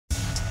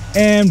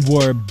And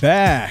we're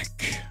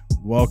back.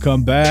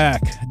 Welcome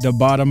back to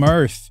Bottom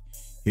Earth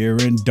here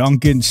in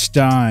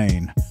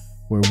Duncanstein,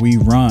 where we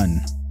run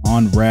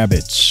on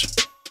rabbits.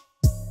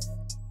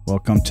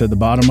 Welcome to the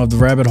bottom of the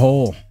rabbit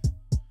hole,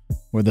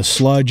 where the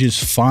sludge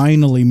is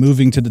finally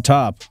moving to the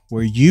top,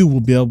 where you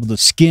will be able to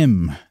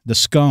skim the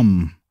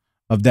scum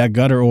of that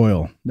gutter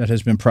oil that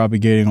has been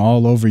propagating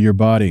all over your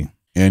body.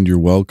 And you're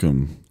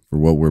welcome for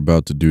what we're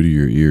about to do to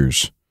your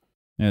ears.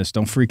 Yes,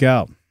 don't freak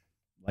out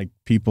like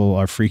people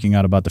are freaking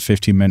out about the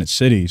 15-minute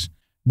cities.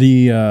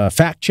 The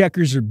fact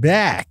checkers are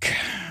back.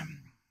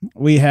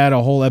 We had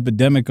a whole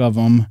epidemic of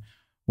them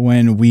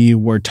when we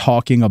were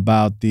talking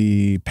about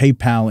the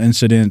PayPal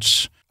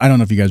incidents. I don't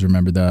know if you guys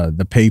remember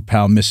the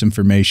PayPal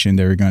misinformation.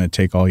 They were going to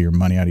take all your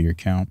money out of your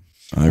account.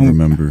 I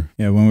remember.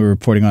 Yeah, when we were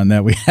reporting on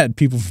that, we had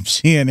people from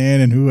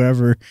CNN and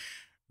whoever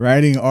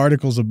writing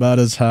articles about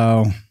us,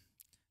 how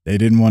they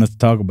didn't want us to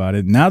talk about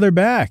it. Now they're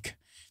back.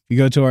 If you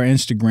go to our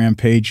Instagram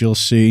page, you'll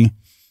see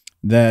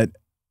that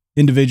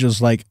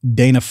individuals like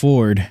Dana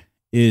Ford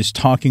is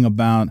talking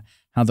about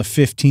how the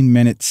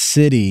 15-minute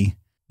city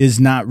is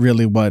not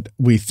really what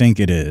we think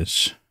it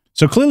is.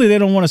 So clearly they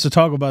don't want us to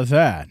talk about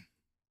that,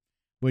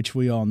 which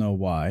we all know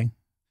why.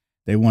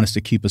 They want us to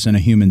keep us in a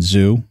human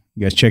zoo.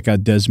 You guys check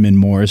out Desmond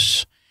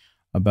Morris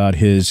about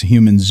his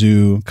human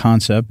zoo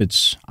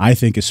concept. I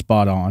think is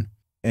spot on.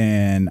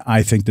 And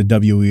I think the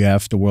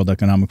WEF, the World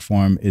Economic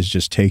Forum, is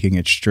just taking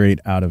it straight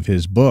out of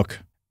his book.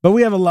 But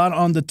we have a lot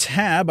on the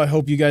tab. I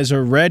hope you guys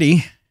are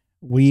ready.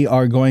 We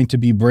are going to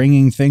be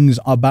bringing things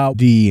about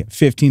the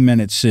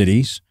 15-minute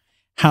cities,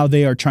 how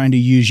they are trying to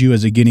use you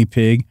as a guinea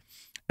pig,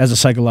 as a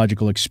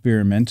psychological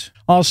experiment.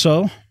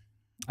 Also,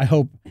 I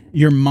hope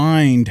your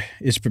mind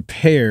is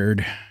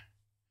prepared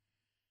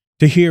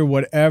to hear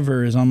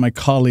whatever is on my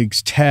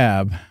colleague's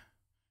tab,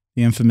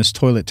 the infamous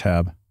toilet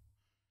tab.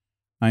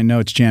 I know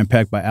it's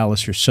jam-packed by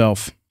Alice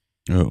herself.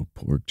 Oh,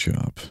 pork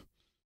chop.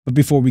 But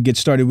before we get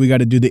started, we got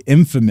to do the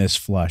infamous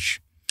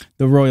flush,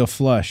 the royal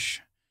flush.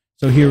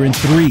 So here in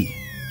 3,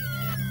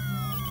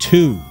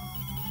 2,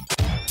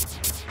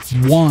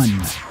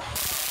 1,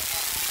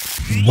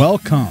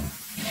 welcome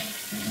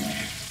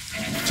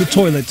to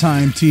Toilet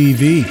Time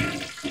TV,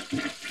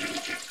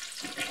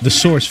 the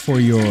source for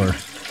your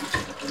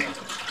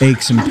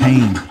aches and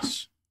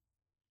pains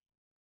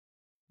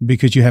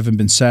because you haven't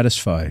been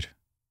satisfied.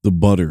 The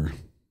butter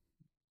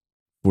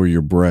for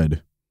your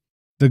bread.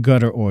 The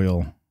gutter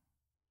oil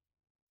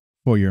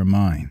for your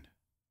mind.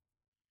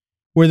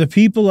 Where the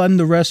people and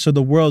the rest of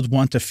the world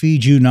want to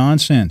feed you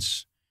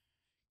nonsense.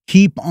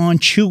 Keep on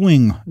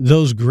chewing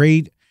those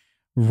great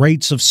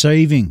rates of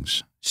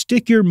savings.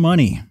 Stick your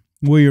money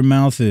where your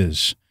mouth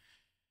is.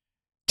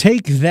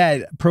 Take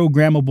that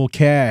programmable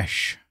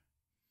cash.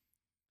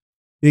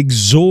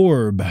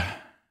 Absorb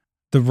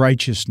the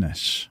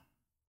righteousness.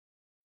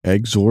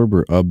 Exorb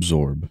or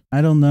absorb?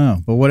 I don't know,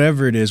 but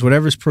whatever it is,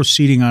 whatever's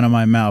proceeding out of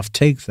my mouth,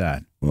 take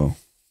that. Well,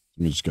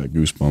 I just got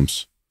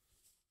goosebumps.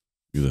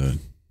 Look at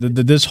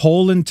that. This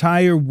whole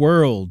entire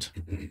world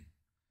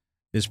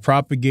is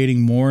propagating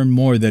more and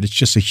more that it's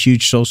just a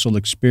huge social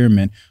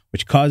experiment,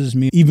 which causes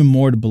me even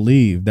more to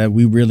believe that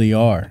we really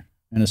are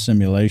in a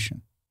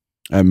simulation.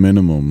 At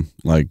minimum,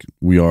 like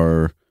we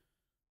are,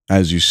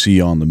 as you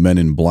see on the Men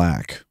in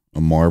Black, a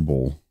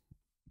marble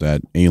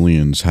that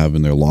aliens have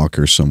in their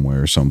locker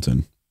somewhere or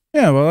something.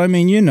 Yeah, well, I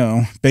mean, you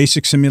know,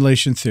 basic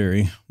simulation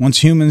theory.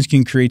 Once humans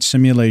can create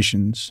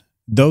simulations,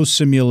 those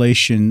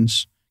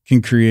simulations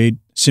can create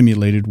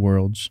simulated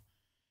worlds.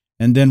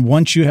 And then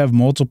once you have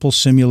multiple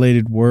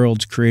simulated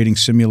worlds creating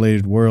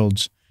simulated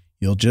worlds,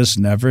 you'll just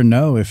never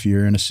know if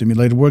you're in a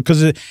simulated world.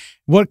 Because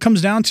what it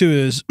comes down to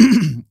is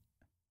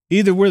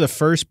either we're the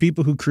first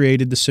people who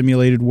created the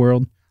simulated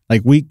world,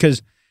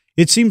 because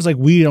it seems like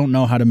we don't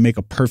know how to make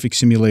a perfect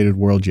simulated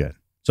world yet.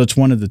 So it's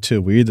one of the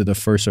two. We're either the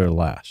first or the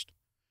last.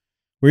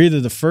 We're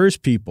either the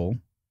first people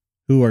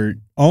who are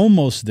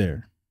almost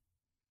there,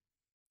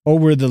 or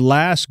we're the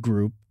last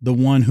group, the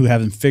one who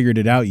haven't figured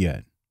it out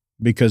yet,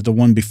 because the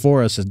one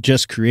before us has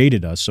just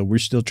created us. So we're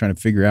still trying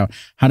to figure out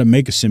how to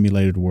make a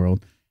simulated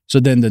world. So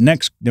then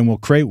then we'll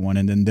create one,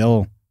 and then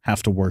they'll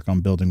have to work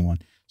on building one.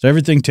 So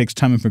everything takes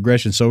time and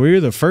progression. So we're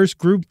either the first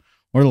group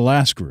or the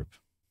last group.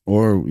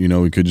 Or, you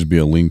know, it could just be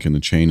a link in the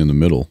chain in the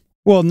middle.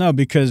 Well, no,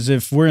 because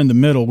if we're in the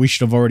middle, we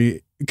should have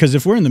already, because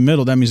if we're in the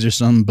middle, that means there's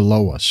something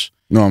below us.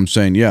 No, I'm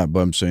saying, yeah, but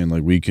I'm saying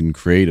like we can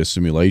create a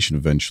simulation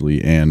eventually,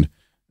 and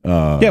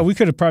yeah, we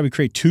could have probably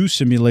created 2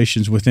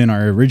 simulations within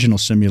our original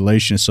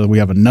simulation, so we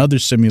have another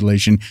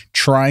simulation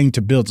trying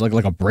to build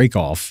like a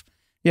break-off.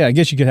 Yeah, I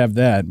guess you could have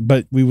that,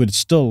 but we would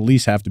still at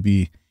least have to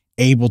be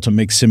able to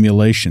make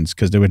simulations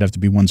because there would have to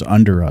be ones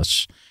under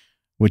us,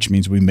 which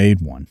means we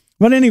made one.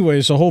 But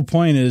anyways, the whole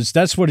point is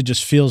that's what it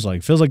just feels like.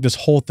 It feels like this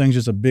whole thing's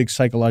just a big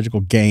psychological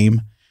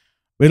game.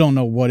 We don't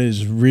know what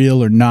is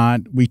real or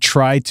not. We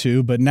try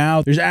to, but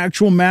now there's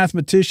actual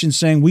mathematicians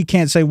saying we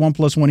can't say 1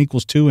 + 1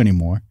 = 2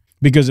 anymore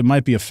because it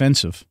might be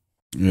offensive.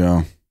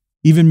 Yeah.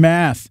 Even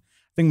math.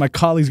 I think my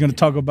colleague's going to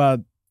talk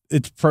about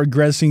it's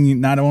progressing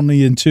not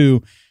only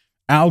into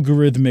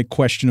algorithmic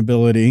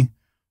questionability,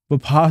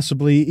 but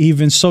possibly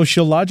even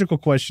sociological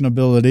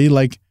questionability,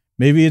 like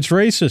maybe it's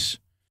racist.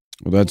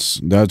 Well,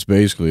 that's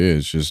basically it.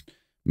 It's just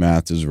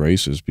math is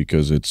racist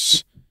because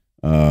it's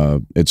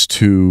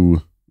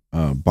too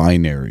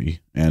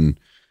binary, and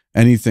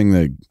anything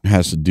that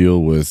has to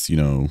deal with,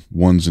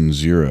 ones and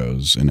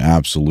zeros and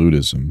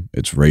absolutism,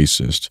 it's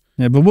racist.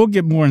 Yeah, but we'll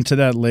get more into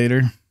that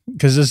later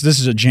because this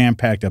is a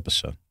jam-packed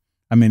episode.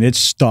 I mean, it's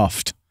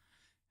stuffed.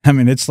 I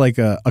mean, it's like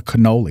a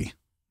cannoli.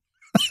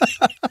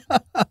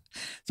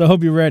 So I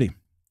hope you're ready.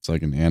 It's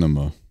like an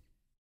anima.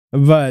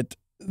 But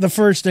the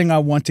first thing I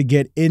want to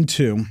get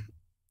into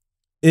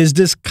is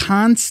this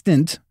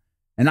constant,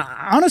 and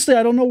honestly,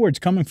 I don't know where it's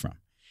coming from.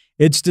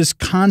 It's this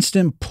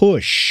constant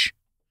push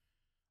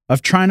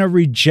of trying to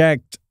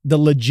reject the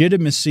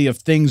legitimacy of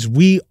things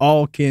we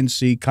all can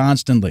see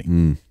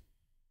constantly.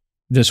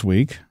 This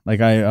week,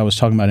 like I was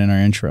talking about in our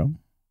intro,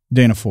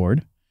 Dana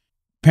Ford,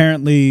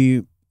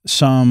 apparently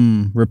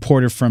some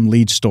reporter from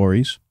Lead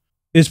Stories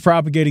is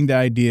propagating the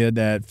idea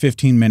that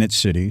 15-minute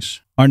cities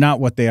are not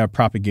what they are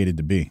propagated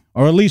to be,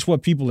 or at least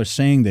what people are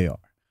saying they are.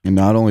 And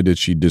not only did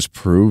she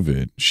disprove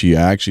it, she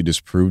actually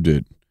disproved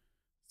it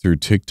through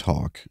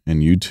TikTok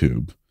and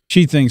YouTube.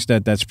 She thinks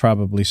that that's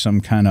probably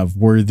some kind of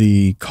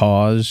worthy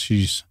cause.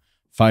 She's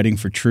fighting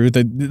for truth.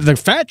 They're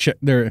fact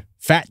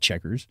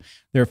checkers.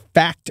 They're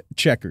fact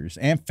checkers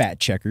and fat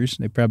checkers.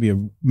 They probably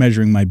are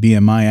measuring my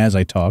BMI as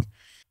I talk.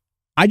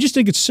 I just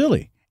think it's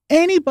silly.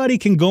 Anybody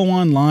can go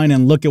online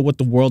and look at what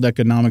the World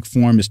Economic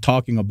Forum is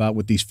talking about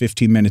with these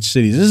 15-minute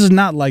cities. This is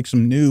not like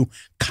some new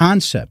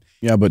concept.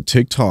 Yeah, but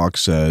TikTok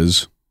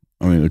says,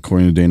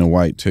 according to Dana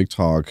White,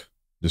 TikTok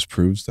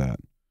disproves that.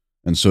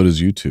 And so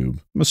does YouTube.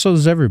 Well, so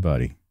does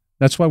everybody.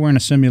 That's why we're in a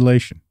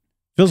simulation.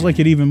 Feels like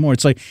it even more.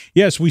 It's like,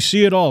 yes, we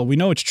see it all. We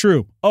know it's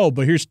true. Oh,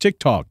 but here's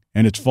TikTok,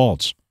 and it's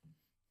false.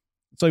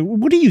 It's like,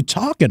 what are you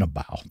talking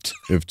about?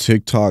 If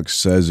TikTok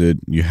says it,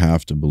 you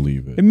have to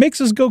believe it. It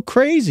makes us go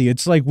crazy.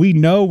 It's like we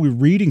know we're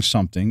reading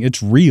something.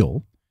 It's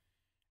real.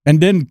 And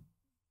then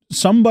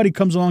somebody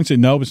comes along and says,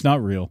 no, it's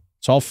not real.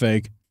 It's all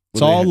fake.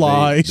 It's all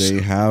lies.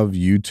 They have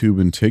YouTube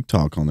and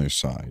TikTok on their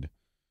side.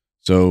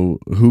 So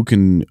who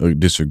can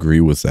disagree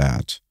with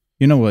that?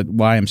 You know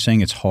why I'm saying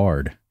it's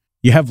hard?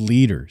 You have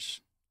leaders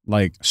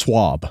like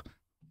Schwab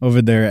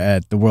over there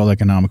at the World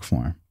Economic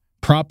Forum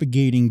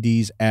propagating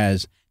these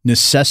as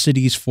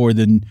necessities for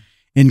the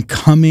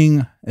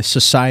incoming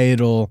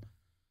societal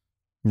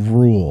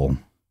rule,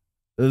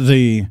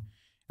 the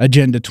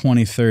Agenda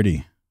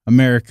 2030,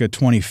 America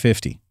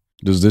 2050.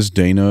 Does this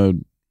Dana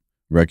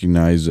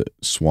recognize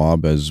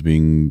Schwab as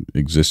being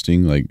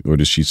existing, or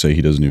does she say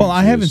he doesn't even Well,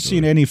 I haven't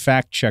seen any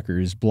fact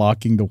checkers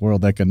blocking the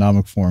World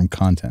Economic Forum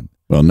content.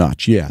 Well,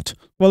 not yet.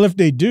 Well, if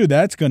they do,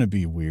 that's going to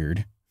be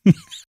weird.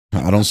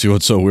 I don't see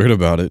what's so weird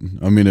about it.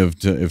 I mean,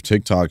 if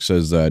TikTok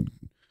says that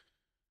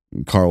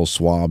Carl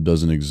Schwab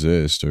doesn't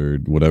exist or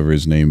whatever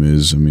his name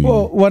is,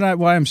 well,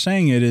 why I'm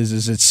saying it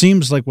is it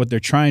seems like what they're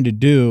trying to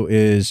do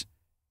is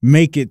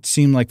make it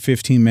seem like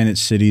 15-minute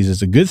cities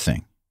is a good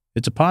thing.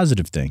 It's a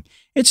positive thing.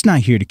 It's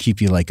not here to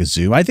keep you like a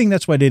zoo. I think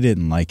that's why they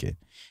didn't like it,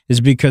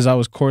 is because I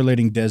was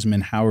correlating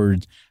Desmond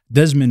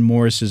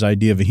Morris's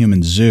idea of a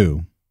human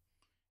zoo,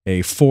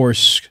 a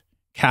forced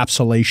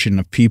capsulation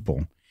of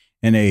people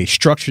in a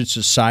structured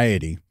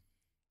society,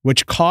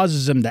 which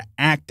causes them to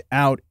act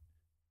out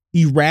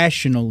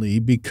irrationally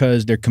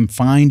because they're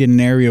confined in an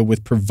area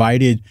with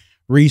provided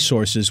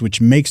resources,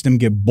 which makes them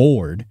get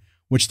bored,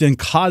 which then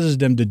causes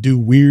them to do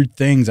weird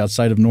things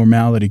outside of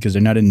normality because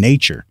they're not in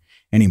nature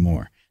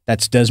anymore.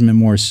 That's Desmond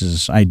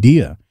Morris's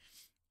idea.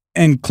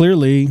 And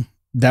clearly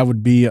that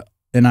would be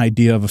an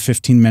idea of a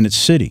 15-minute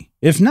city.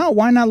 If not,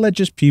 why not let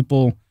just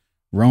people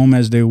roam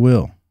as they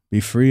will, be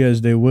free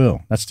as they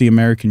will? That's the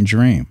American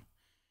dream.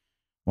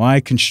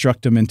 Why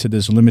construct them into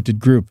this limited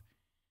group?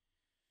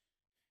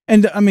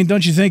 And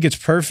don't you think it's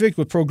perfect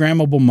with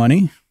programmable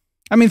money?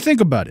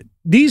 Think about it.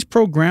 These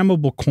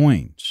programmable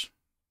coins,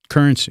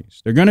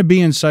 currencies, they're going to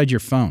be inside your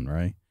phone,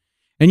 right?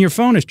 And your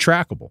phone is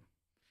trackable.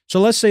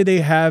 So let's say they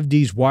have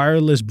these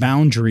wireless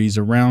boundaries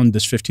around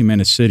this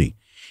 15-minute city.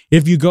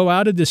 If you go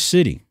out of this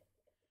city,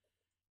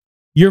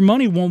 your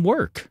money won't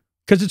work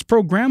because it's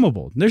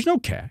programmable. There's no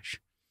cash.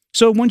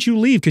 So once you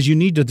leave, because you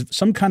need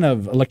some kind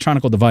of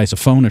electronic device, a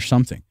phone or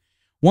something,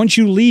 once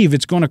you leave,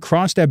 it's going to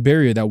cross that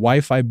barrier, that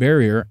Wi-Fi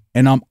barrier,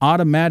 and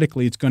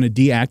automatically it's going to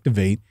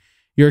deactivate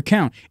your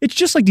account. It's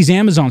just like these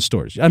Amazon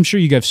stores. I'm sure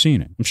you guys have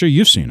seen it. I'm sure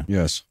you've seen it.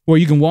 Yes. Where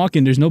you can walk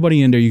in, there's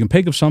nobody in there. You can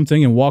pick up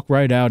something and walk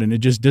right out, and it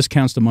just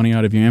discounts the money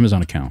out of your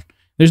Amazon account.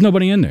 There's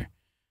nobody in there.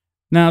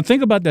 Now,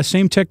 think about that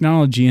same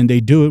technology, and they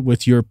do it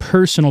with your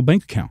personal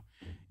bank account.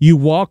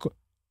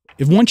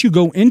 Once you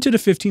go into the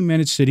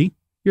 15-minute city,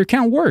 your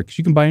account works.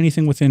 You can buy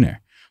anything within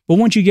there. But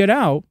once you get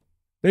out,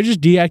 they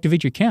just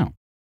deactivate your account.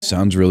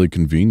 Sounds really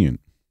convenient.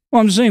 Well,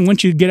 I'm just saying,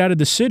 once you get out of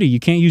the city, you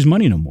can't use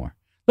money no more.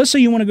 Let's say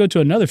you want to go to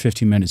another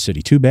 15-minute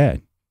city. Too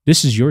bad.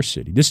 This is your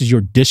city. This is your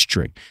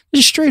district. This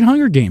is straight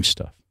Hunger Games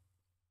stuff.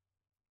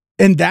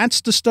 And that's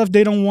the stuff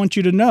they don't want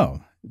you to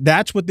know.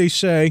 That's what they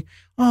say,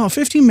 Oh,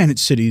 15-minute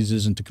cities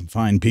isn't to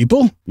confine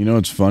people. You know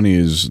what's funny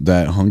is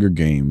that Hunger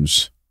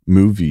Games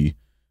movie,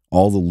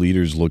 all the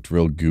leaders looked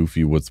real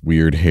goofy with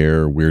weird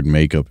hair, weird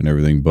makeup and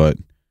everything. But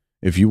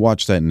if you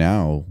watch that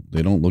now,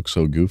 they don't look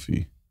so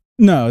goofy.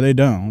 No, they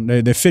don't.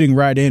 They're fitting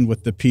right in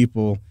with the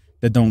people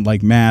that don't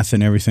like math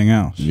and everything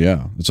else.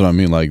 Yeah, that's what I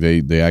mean. Like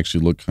they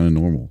actually look kind of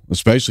normal,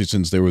 especially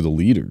since they were the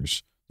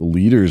leaders. The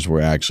leaders were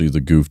actually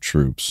the goof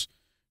troops.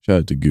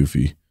 Shout out to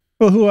Goofy.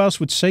 Well, who else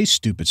would say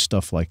stupid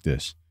stuff like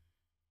this?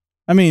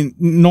 I mean,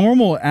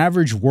 normal,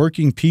 average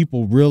working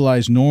people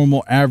realize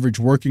normal, average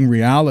working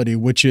reality,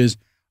 which is,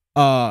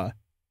 I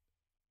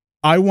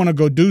want to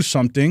go do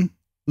something.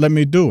 Let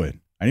me do it.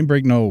 I didn't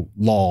break no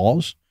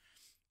laws.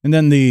 And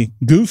then the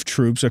goof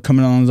troops are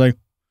coming on and like,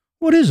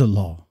 what is a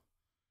law?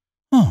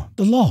 Oh,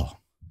 the law.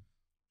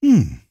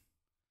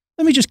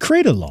 Let me just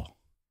create a law.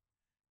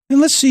 And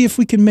let's see if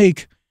we can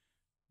make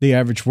the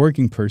average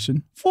working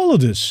person follow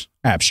this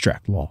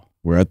abstract law.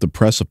 We're at the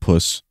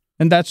precipice.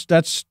 And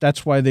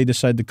that's why they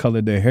decide to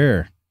color their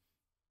hair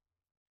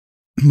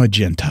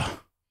magenta.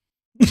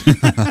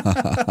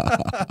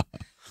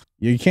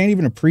 You can't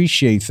even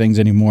appreciate things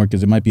anymore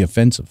because it might be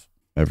offensive.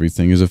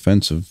 Everything is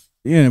offensive.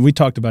 Yeah, we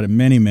talked about it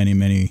many, many,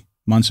 many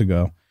months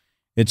ago.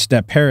 It's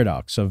that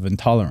paradox of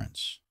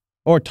intolerance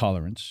or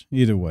tolerance,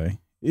 either way.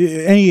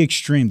 Any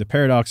extreme, the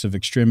paradox of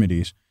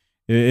extremities.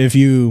 If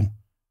you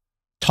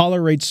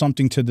tolerate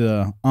something to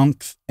the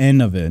nth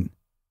end of it,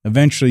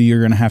 eventually you're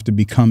going to have to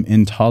become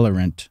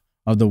intolerant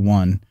of the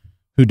one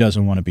who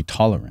doesn't want to be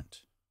tolerant.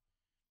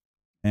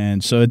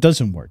 And so it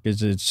doesn't work.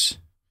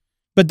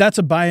 But that's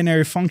a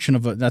binary function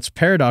that's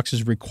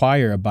paradoxes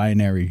require a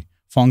binary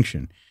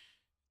function.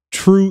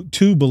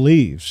 Two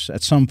beliefs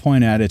at some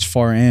point at its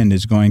far end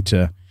is going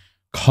to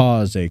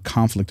cause a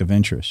conflict of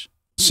interest.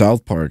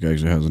 South Park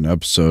actually has an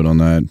episode on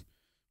that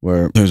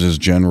where there's this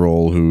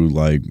general who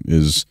like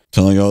is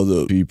telling all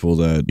the people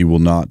that he will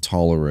not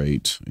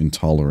tolerate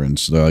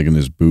intolerance. They're like in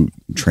this boot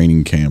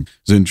training camp.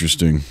 It's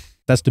interesting.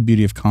 That's the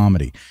beauty of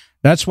comedy.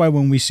 That's why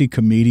when we see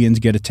comedians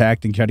get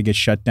attacked and try to get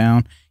shut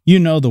down, you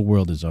know the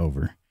world is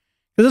over.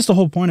 Because that's the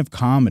whole point of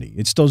comedy.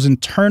 It's those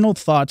internal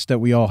thoughts that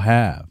we all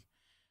have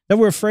that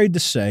we're afraid to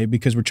say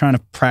because we're trying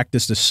to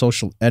practice this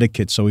social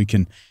etiquette so we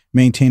can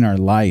maintain our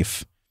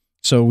life.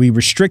 So we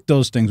restrict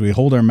those things. We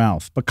hold our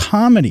mouth. But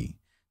comedy,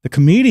 the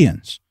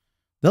comedians,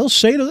 they'll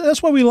say,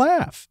 that's why we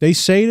laugh. They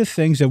say the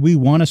things that we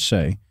want to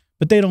say,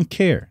 but they don't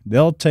care.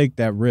 They'll take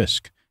that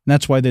risk. And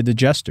that's why they're the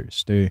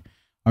jesters. They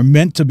are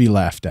meant to be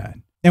laughed at.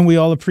 And we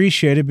all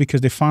appreciate it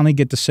because they finally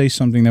get to say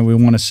something that we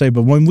want to say.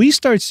 But when we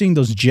start seeing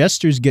those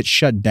jesters get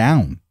shut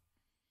down,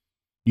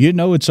 you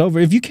know it's over.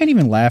 If you can't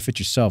even laugh at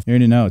yourself, you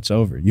already know it's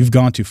over. You've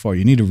gone too far.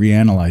 You need to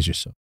reanalyze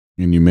yourself.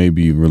 And you may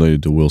be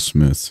related to Will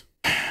Smith.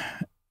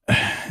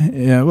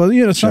 Yeah, well,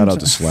 you know, shout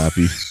out to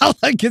Slappy. All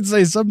I can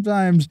say,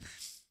 sometimes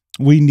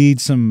we need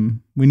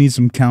some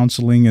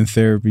counseling and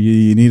therapy.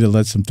 You need to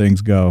let some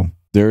things go.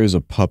 There is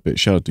a puppet.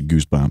 Shout out to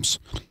Goosebumps,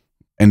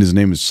 and his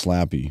name is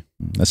Slappy.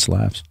 That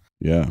slaps.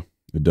 Yeah,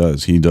 it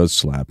does. He does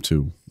slap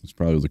too. It's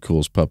probably the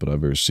coolest puppet I've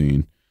ever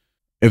seen.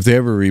 If they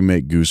ever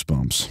remake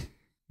Goosebumps,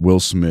 Will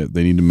Smith,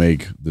 they need to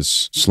make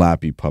this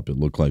Slappy puppet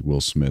look like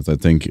Will Smith. I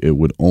think it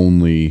would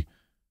only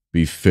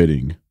be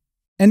fitting.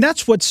 And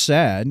that's what's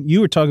sad. You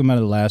were talking about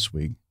it last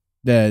week,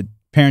 that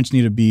parents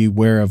need to be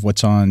aware of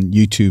what's on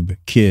YouTube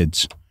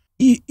Kids.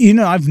 You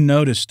know, I've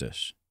noticed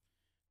this.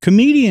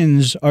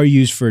 Comedians are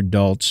used for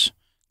adults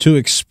to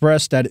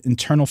express that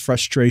internal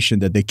frustration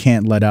that they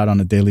can't let out on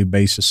a daily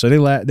basis. So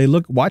they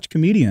watch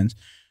comedians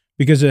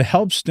because it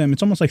helps them.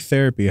 It's almost like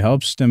therapy. It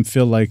helps them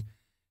feel like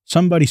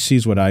somebody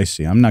sees what I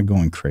see. I'm not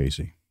going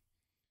crazy.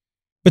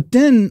 But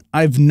then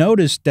I've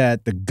noticed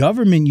that the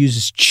government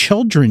uses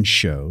children's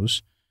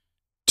shows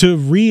to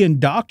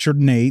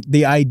re-indoctrinate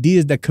the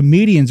ideas that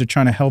comedians are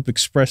trying to help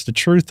express the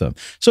truth of.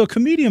 So a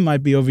comedian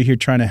might be over here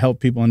trying to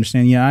help people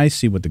understand, yeah, I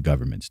see what the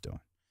government's doing.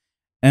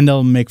 And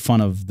they'll make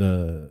fun of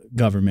the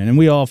government, and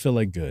we all feel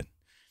like good.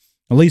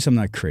 At least I'm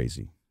not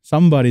crazy.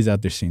 Somebody's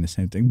out there seeing the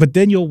same thing. But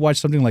then you'll watch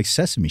something like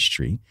Sesame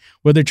Street,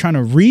 where they're trying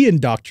to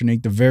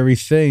re-indoctrinate the very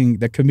thing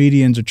that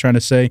comedians are trying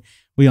to say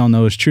we all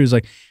know is true. It's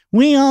like,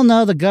 we all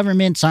know the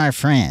government's our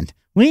friend.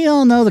 We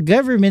all know the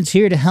government's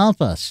here to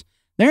help us.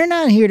 They're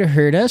not here to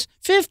hurt us.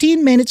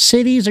 15-minute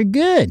cities are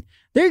good.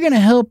 They're going to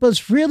help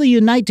us really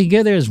unite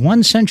together as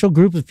one central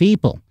group of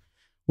people.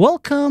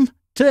 Welcome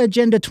to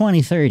Agenda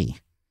 2030.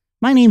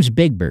 My name's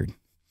Big Bird.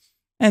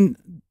 And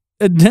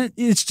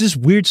it's this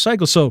weird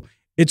cycle. So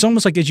it's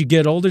almost like as you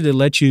get older, they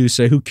let you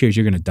say, who cares?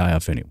 You're going to die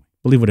off anyway.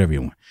 Believe whatever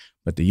you want.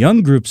 But the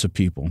young groups of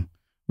people,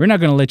 we're not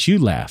going to let you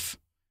laugh.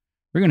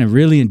 We're going to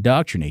really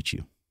indoctrinate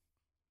you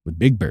with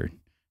Big Bird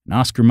and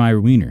Oscar Mayer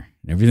Wiener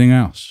and everything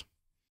else.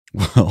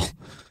 Well,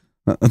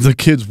 the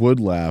kids would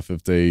laugh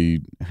if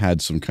they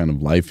had some kind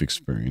of life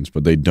experience,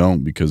 but they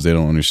don't because they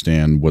don't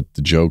understand what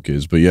the joke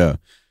is. But yeah,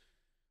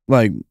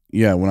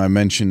 when I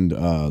mentioned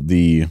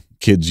the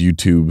kids'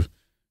 YouTube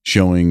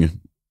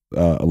showing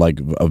like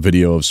a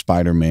video of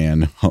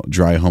Spider-Man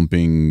dry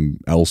humping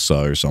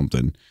Elsa or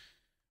something,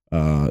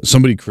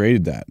 somebody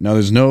created that. Now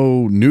there's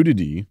no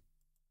nudity,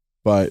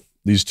 but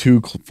these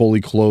two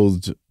fully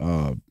clothed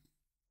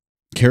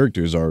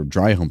characters are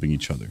dry humping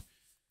each other.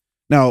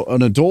 Now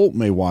an adult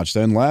may watch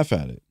that and laugh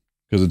at it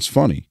because it's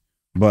funny,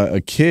 but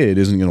a kid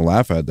isn't going to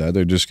laugh at that.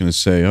 They're just going to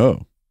say,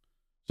 "Oh,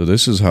 so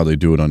this is how they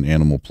do it on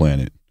Animal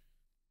Planet."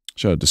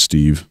 Shout out to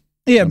Steve.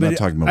 Yeah,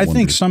 but I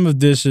think some of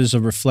this is a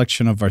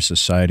reflection of our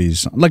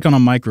societies, like on a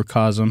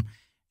microcosm.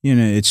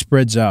 It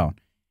spreads out.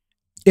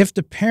 If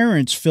the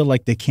parents feel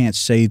like they can't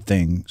say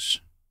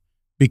things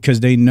because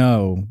they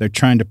know they're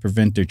trying to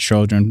prevent their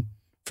children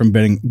from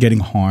getting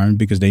harmed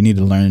because they need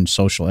to learn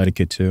social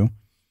etiquette too,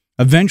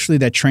 eventually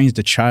that trains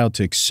the child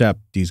to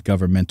accept these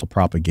governmental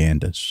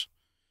propagandas.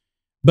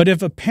 But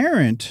if a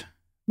parent,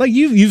 like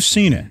you've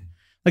seen it,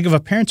 like if a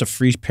parent's a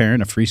free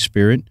parent, a free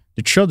spirit,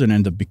 the children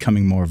end up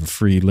becoming more of a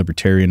free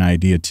libertarian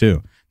idea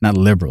too. Not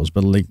liberals,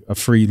 but like a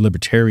free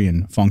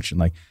libertarian function.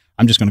 Like,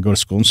 I'm just going to go to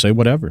school and say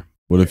whatever.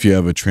 What if you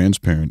have a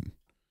transparent?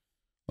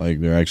 Like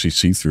they're actually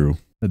see-through.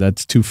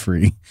 That's too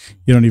free.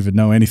 You don't even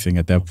know anything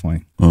at that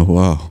point. Oh,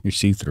 wow. You're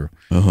see-through.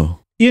 Oh.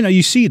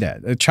 You see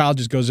that. A child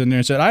just goes in there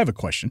and said, I have a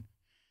question.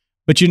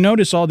 But you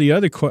notice all the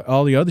other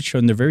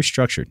children, they're very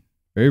structured,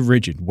 very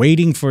rigid,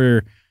 waiting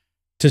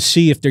to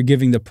see if they're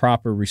giving the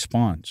proper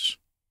response.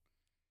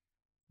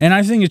 And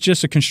I think it's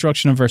just a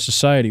construction of our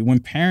society. When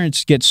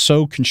parents get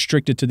so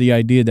constricted to the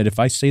idea that if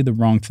I say the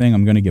wrong thing,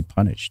 I'm going to get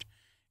punished.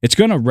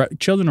 Children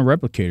are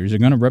replicators. They're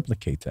going to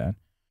replicate that.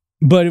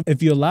 But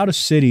if you allowed a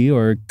city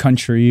or a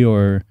country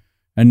or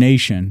a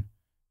nation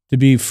to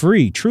be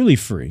free, truly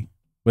free,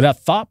 without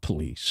thought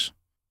police,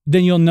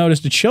 then you'll notice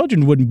the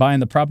children wouldn't buy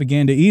in the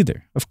propaganda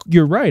either.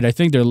 You're right. I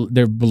think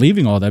they're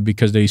believing all that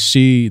because they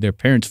see their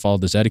parents follow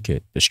this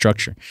etiquette, this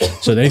structure.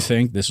 So they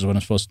think this is what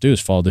I'm supposed to do,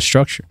 is follow the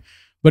structure.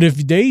 But if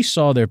they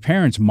saw their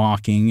parents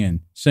mocking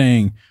and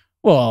saying,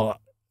 well,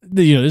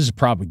 this is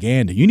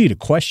propaganda, you need to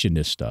question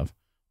this stuff,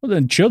 well,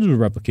 then children will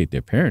replicate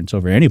their parents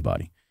over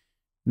anybody.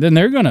 Then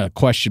they're going to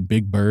question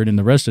Big Bird and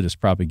the rest of this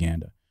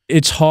propaganda.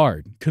 It's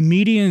hard.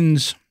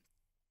 Comedians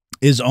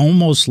is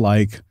almost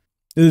like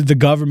the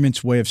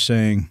government's way of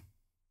saying,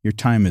 your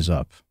time is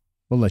up.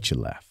 We'll let you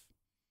laugh.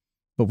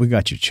 But we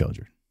got your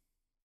children.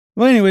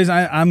 Well, anyways,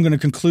 I'm going to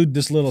conclude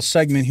this little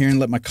segment here and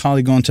let my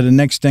colleague go on to the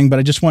next thing. But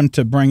I just wanted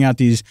to bring out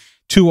these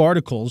two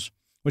articles,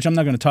 which I'm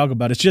not going to talk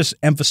about. It's just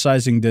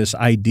emphasizing this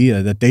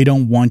idea that they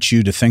don't want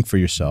you to think for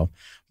yourself.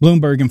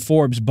 Bloomberg and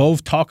Forbes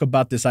both talk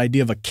about this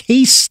idea of a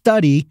case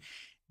study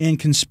in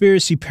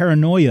conspiracy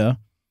paranoia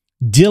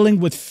dealing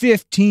with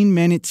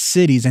 15-minute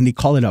cities, and they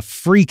call it a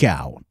freak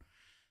out.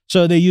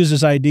 So they use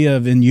this idea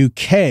of in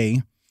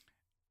UK,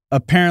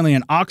 apparently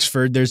in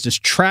Oxford, there's this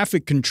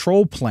traffic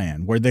control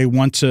plan where they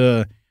want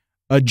to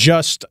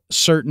adjust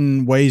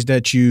certain ways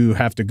that you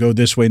have to go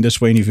this way, and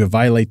if you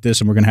violate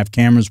this, and we're going to have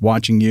cameras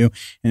watching you,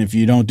 and if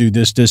you don't do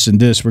this, this, and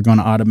this, we're going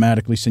to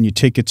automatically send you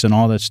tickets and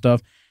all that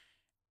stuff.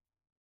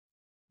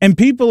 And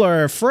people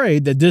are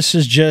afraid that this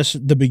is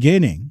just the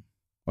beginning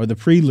or the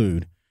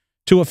prelude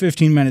to a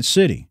 15-minute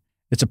city.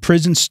 It's a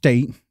prison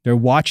state. They're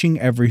watching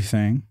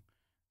everything.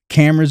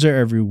 Cameras are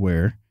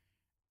everywhere.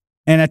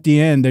 And at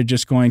the end, they're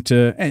just going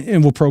to,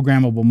 and with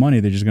programmable money,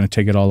 they're just going to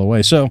take it all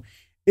away. So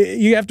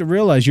you have to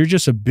realize you're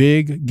just a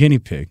big guinea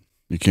pig.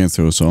 You can't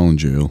throw us all in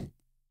jail.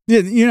 Yeah,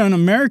 in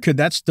America,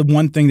 that's the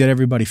one thing that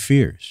everybody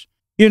fears.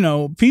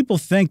 People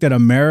think that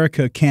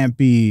America can't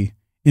be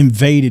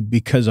invaded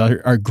because of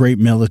our great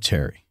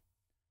military.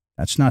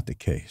 That's not the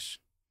case.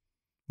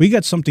 We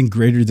got something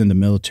greater than the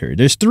military.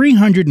 There's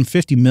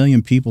 350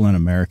 million people in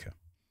America.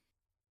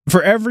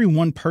 For every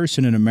one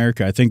person in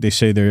America, I think they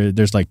say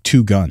there's like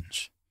 2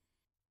 guns.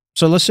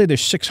 So let's say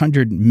there's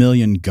 600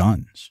 million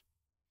guns.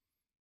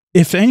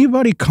 If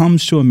anybody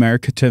comes to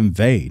America to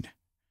invade,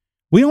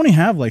 we only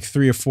have like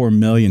 3 or 4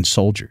 million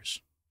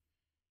soldiers.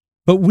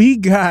 But we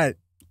got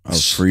our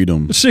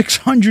freedom.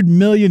 600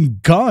 million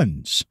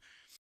guns.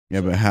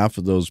 Yeah, but half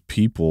of those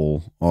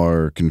people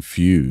are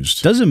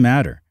confused. Doesn't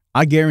matter.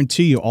 I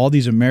guarantee you, all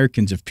these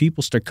Americans, if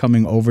people start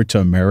coming over to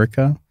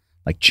America,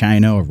 like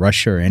China or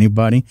Russia or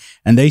anybody,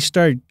 and they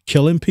start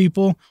killing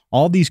people,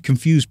 all these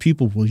confused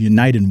people will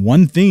unite in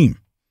one theme.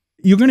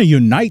 You're going to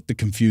unite the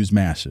confused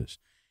masses.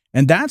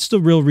 And that's the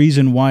real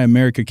reason why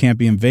America can't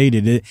be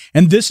invaded.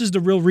 And this is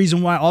the real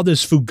reason why all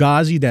this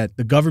fugazi that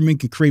the government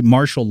can create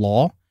martial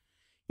law.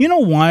 You know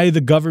why the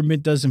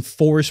government doesn't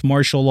force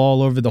martial law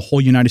all over the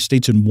whole United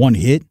States in one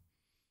hit?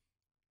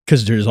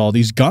 Because there's all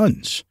these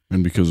guns.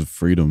 And because of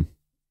freedom.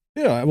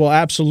 Yeah, well,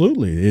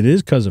 absolutely. It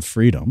is because of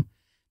freedom.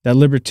 That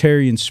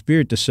libertarian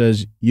spirit that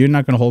says, you're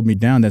not going to hold me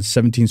down, that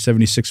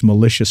 1776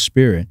 malicious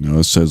spirit.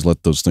 It says,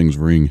 let those things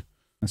ring.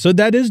 So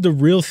that is the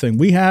real thing.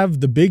 We have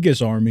the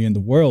biggest army in the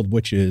world,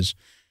 which is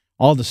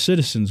all the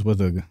citizens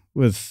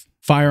with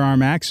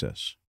firearm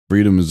access.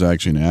 Freedom is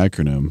actually an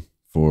acronym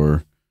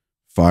for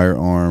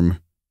firearm,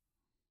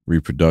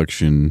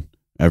 reproduction,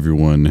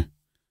 everyone,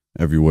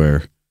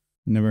 everywhere.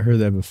 Never heard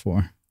that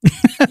before.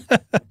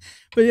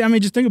 But I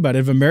mean, just think about it.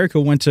 If America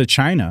went to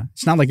China,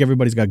 it's not like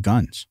everybody's got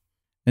guns.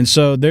 And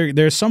so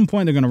there's some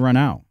point they're going to run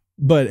out.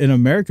 But in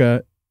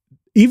America,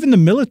 Even the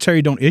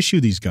military don't issue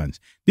these guns.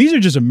 These are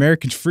just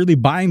Americans freely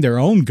buying their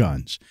own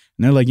guns.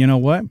 And they're like, you know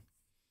what?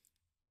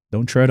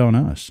 Don't tread on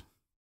us.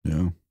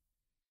 Yeah.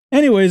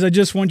 Anyways, I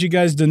just want you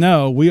guys to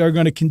know we are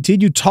going to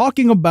continue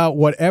talking about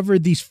whatever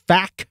these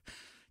fact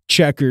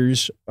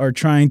checkers are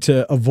trying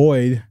to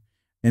avoid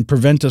and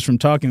prevent us from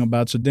talking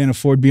about. So Dana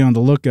Ford, be on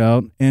the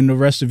lookout. And the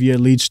rest of you at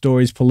Lead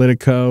Stories,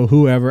 Politico,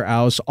 whoever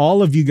else,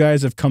 all of you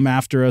guys have come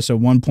after us at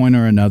one point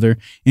or another.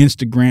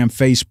 Instagram,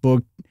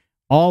 Facebook,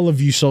 all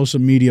of you social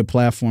media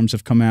platforms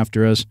have come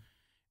after us.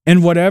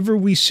 And whatever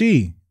we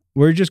see,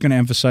 we're just going to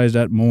emphasize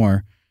that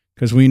more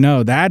because we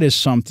know that is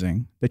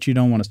something that you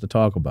don't want us to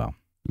talk about.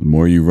 The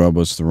more you rub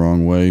us the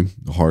wrong way,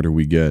 the harder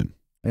we get.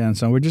 Yeah, and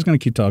so we're just going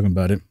to keep talking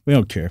about it. We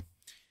don't care.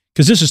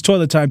 Because this is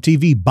Toilet Time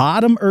TV,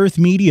 Bottom Earth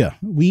Media.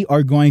 We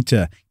are going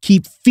to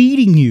keep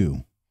feeding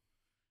you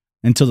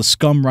until the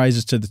scum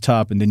rises to the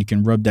top, and then you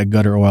can rub that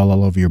gutter oil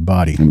all over your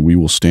body. And we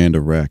will stand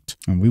erect.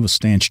 And we will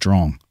stand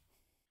strong.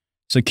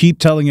 So keep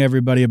telling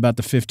everybody about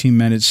the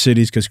 15-minute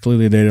cities because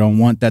clearly they don't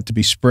want that to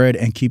be spread,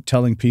 and keep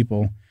telling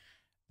people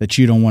that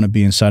you don't want to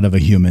be inside of a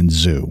human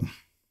zoo.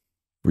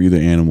 Free the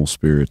animal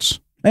spirits.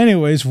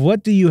 Anyways,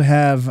 what do you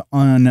have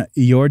on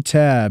your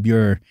tab,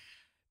 your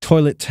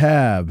toilet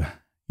tab,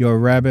 your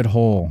rabbit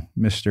hole,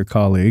 Mr.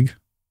 Colleague?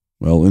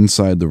 Well,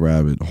 inside the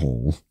rabbit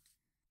hole.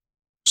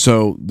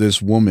 So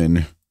this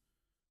woman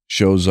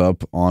shows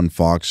up on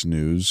Fox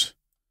News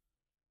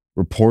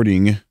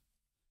reporting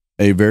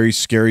a very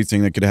scary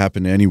thing that could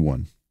happen to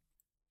anyone.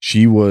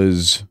 She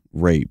was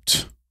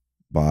raped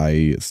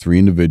by 3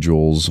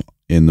 individuals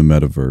in the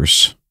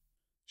metaverse.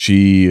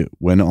 She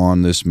went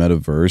on this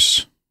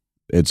metaverse.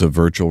 It's a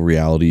virtual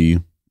reality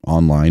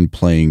online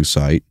playing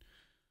site.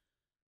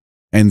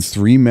 And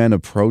 3 men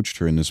approached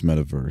her in this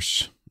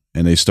metaverse,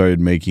 and they started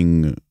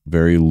making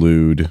very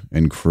lewd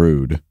and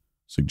crude,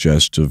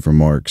 suggestive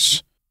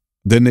remarks.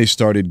 Then they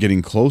started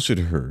getting closer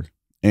to her,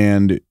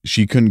 and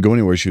she couldn't go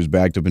anywhere. She was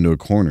backed up into a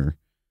corner.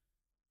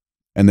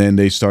 And then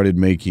they started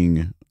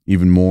making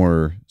even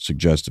more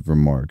suggestive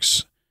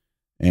remarks.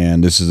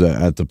 And this is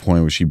at the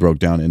point where she broke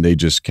down, and they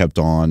just kept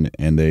on,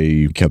 and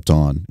they kept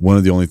on. One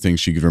of the only things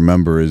she could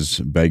remember is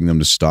begging them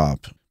to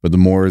stop. But the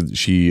more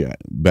she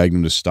begged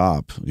them to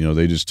stop, you know,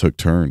 they just took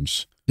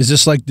turns. Is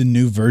this like the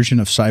new version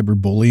of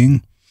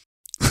cyberbullying?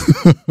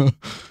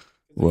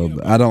 Well,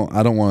 I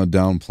don't want to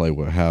downplay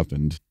what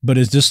happened. But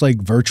is this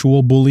like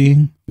virtual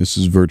bullying? This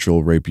is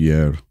virtual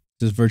rapier.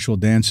 This is virtual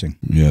dancing.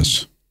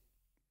 Yes.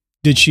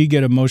 Did she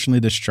get emotionally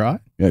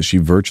distraught? Yeah, she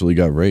virtually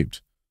got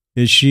raped.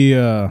 Is she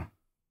And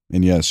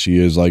yes, she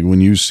is. Like,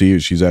 when you see it,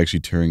 she's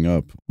actually tearing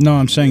up. No,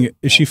 I'm saying,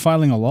 is she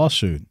filing a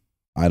lawsuit?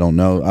 I don't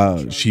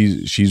know.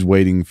 She's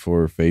waiting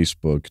for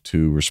Facebook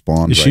to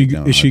respond. Is she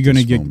going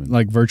to get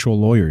like virtual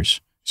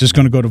lawyers? Is this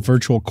going to go to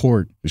virtual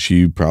court?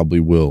 She probably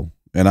will.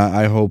 And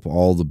I hope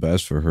all the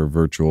best for her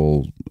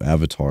virtual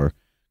avatar.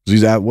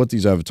 What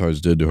these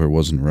avatars did to her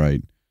wasn't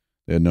right.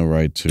 They had no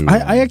right to.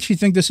 I actually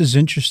think this is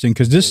interesting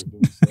because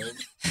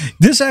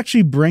this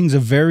actually brings a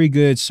very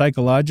good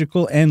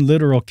psychological and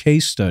literal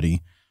case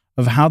study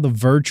of how the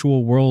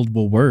virtual world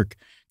will work.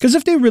 Because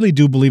if they really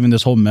do believe in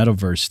this whole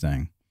metaverse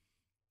thing,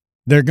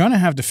 they're going to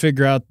have to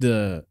figure out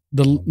the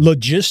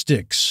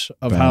logistics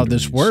of how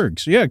this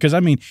works. Yeah, because, I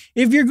mean,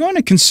 if you're going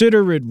to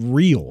consider it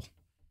real,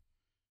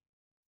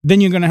 then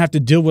you're going to have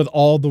to deal with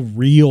all the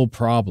real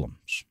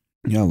problems.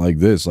 Yeah, like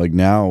this. Like,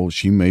 now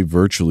she may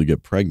virtually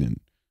get pregnant.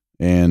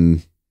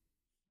 And,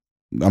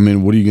 I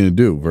mean, what are you going to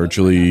do?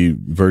 Virtually,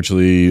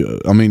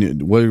 I mean,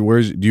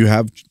 do you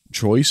have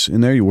choice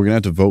in there? We're going to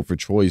have to vote for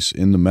choice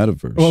in the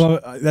metaverse.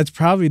 Well, that's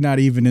probably not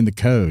even in the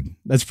code.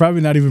 That's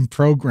probably not even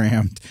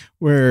programmed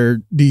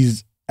where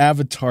these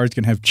avatars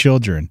can have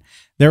children.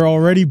 They're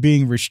already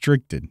being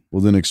restricted.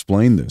 Well, then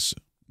explain this.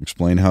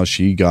 Explain how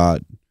she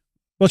got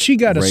Well, she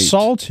got raped.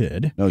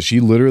 assaulted. No,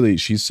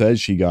 she says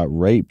she got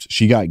raped.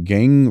 She got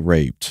gang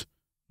raped,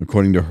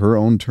 according to her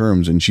own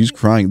terms, and she's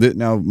crying.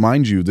 Now,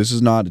 mind you, this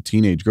is not a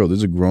teenage girl. This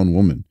is a grown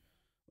woman.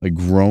 Like,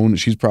 grown,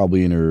 she's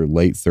probably in her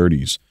late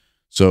 30s.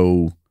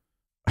 So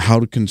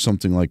how can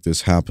something like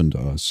this happen to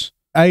us?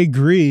 I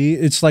agree.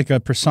 It's like a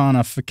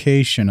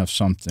personification of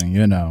something,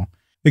 you know.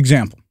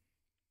 Example.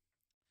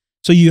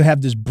 So you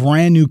have this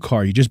brand new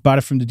car. You just bought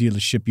it from the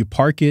dealership. You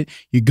park it.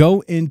 You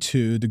go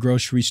into the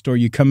grocery store.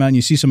 You come out and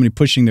you see somebody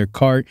pushing their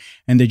cart,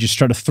 and they just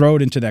try to throw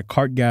it into that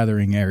cart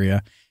gathering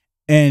area.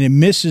 And it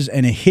misses,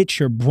 and it hits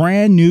your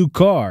brand new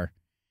car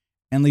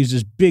and leaves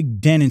this big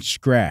dent and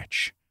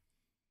scratch.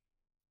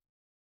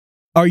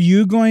 Are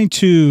you going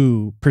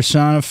to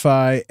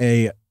personify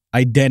a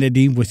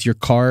identity with your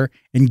car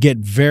and get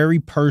very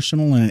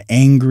personal and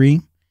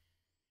angry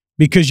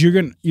because you're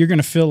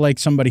gonna feel like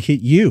somebody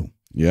hit you?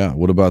 Yeah.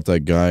 What about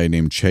that guy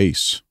named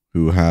Chase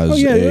who has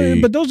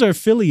but those are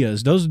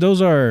philias.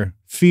 Those are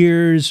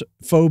fears,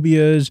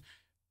 phobias,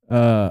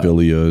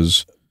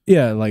 philias.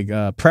 Yeah, like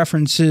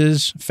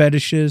preferences,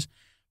 fetishes.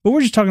 But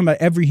we're just talking about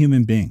every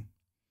human being.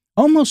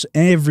 Almost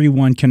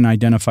everyone can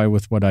identify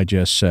with what I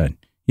just said.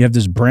 You have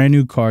this brand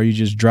new car you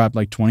just dropped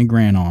like 20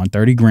 grand on,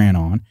 30 grand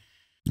on.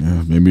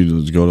 Yeah, maybe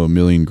let's go to $1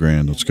 million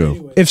grand. Let's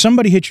go. If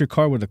somebody hits your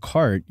car with a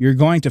cart, you're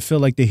going to feel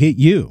like they hit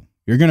you.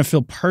 You're going to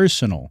feel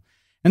personal.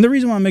 And the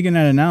reason why I'm making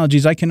that analogy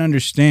is I can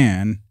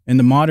understand in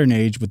the modern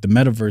age with the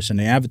metaverse and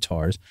the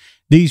avatars,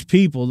 these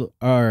people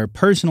are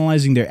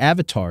personalizing their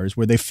avatars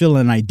where they feel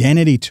an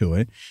identity to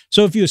it.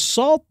 So if you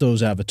assault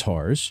those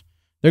avatars,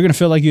 they're going to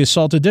feel like you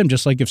assaulted them,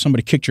 just like if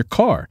somebody kicked your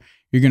car.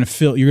 You're going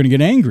to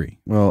get angry.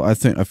 Well, I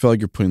feel like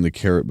you're putting the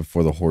carrot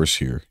before the horse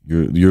here.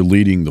 You're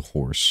leading the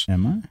horse.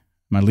 Am I?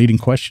 Am I leading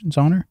questions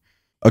on her?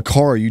 A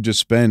car you just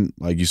spent,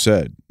 like you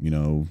said,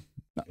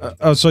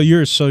 so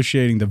you're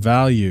associating the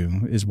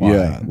value is why.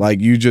 Yeah,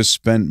 like you just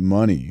spent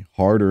money,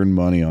 hard-earned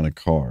money on a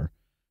car.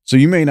 So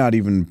you may not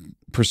even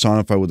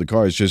personify with the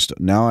car. It's just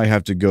now I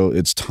have to go.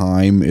 It's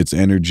time, it's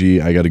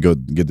energy. I got to go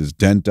get this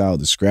dent out,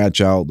 the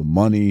scratch out, the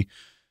money.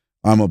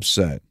 I'm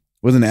upset.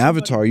 With an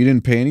avatar, you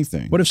didn't pay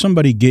anything. What if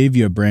somebody gave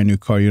you a brand new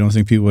car? You don't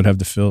think people would have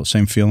the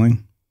same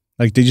feeling?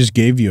 Like they just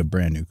gave you a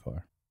brand new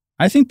car.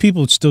 I think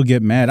people would still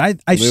get mad.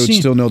 They would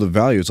still know the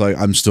value. It's like,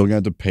 I'm still going to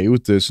have to pay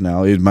with this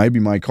now. It might be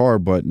my car,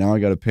 but now I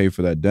got to pay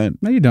for that dent.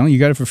 No, you don't. You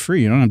got it for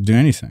free. You don't have to do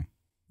anything.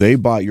 They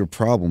bought your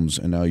problems,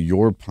 and now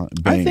you're paying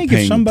I think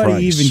if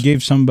somebody even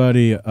gave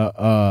somebody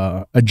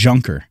a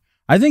junker,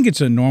 I think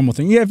it's a normal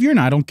thing. Yeah, if you're an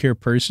I don't care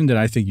person, then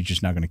I think you're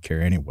just not going to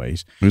care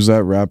anyways. Who's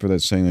that rapper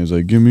that's saying that? He's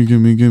like, gimme,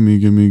 gimme, gimme,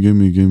 gimme,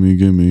 gimme, gimme,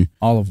 gimme.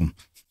 All of them.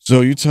 So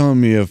you're telling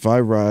me if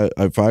I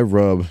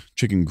rub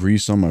chicken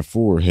grease on my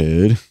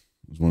forehead,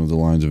 was one of the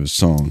lines of his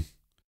song.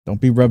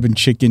 Don't be rubbing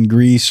chicken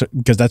grease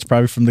because that's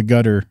probably from the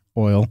gutter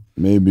oil.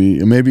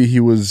 Maybe he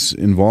was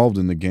involved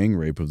in the gang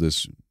rape of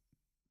this.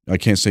 I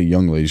can't say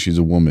young lady. She's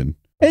a woman.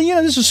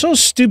 And this is so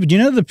stupid.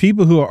 The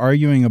people who are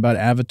arguing about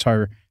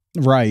avatar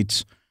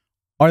rights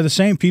are the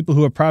same people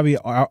who are probably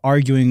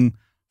arguing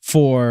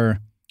for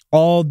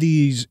all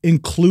these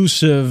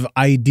inclusive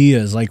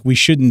ideas, like we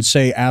shouldn't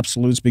say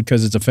absolutes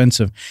because it's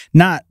offensive,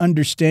 not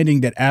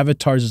understanding that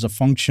avatars is a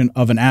function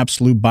of an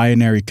absolute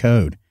binary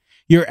code.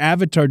 Your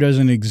avatar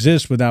doesn't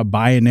exist without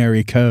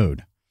binary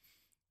code.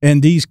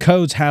 And these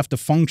codes have to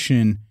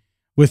function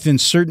within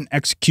certain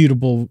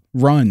executable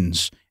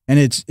runs. And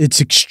it's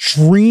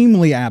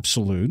extremely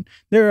absolute.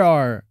 There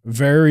are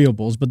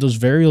variables, but those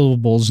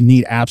variables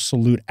need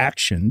absolute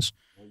actions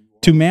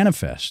to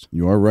manifest.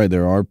 You are right.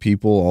 There are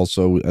people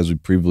also, as we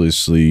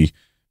previously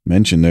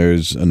mentioned,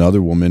 there's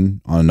another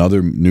woman on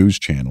another news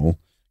channel.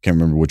 Can't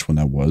remember which one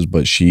that was,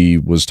 but she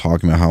was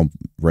talking about how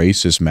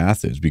racist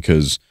math is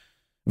because,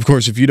 of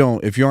course, if you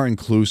aren't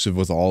inclusive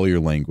with all your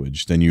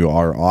language, then you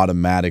are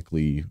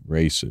automatically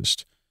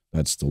racist.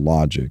 That's the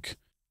logic.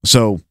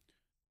 So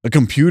a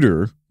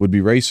computer would be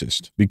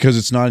racist because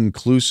it's not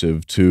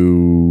inclusive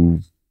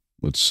to,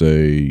 let's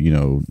say,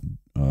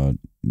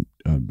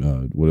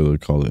 what do they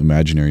call it?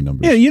 Imaginary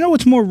numbers. Yeah, you know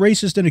what's more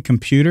racist than a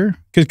computer?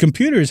 Because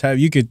computers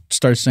you could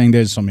start saying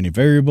there's so many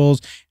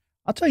variables.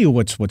 I'll tell you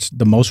what's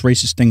the most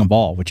racist thing of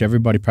all, which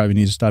everybody probably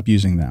needs to stop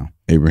using now.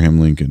 Abraham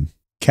Lincoln.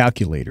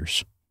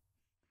 Calculators.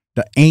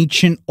 The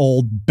ancient,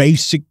 old,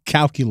 basic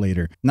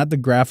calculator. Not the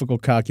graphical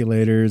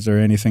calculators or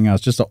anything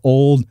else. Just the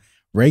old,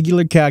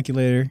 regular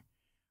calculator.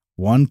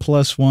 1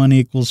 +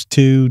 1 =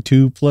 2.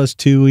 2 +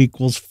 2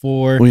 =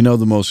 4. We know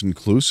the most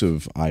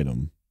inclusive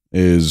item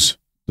is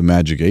the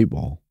magic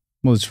 8-ball.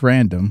 Well, it's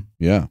random.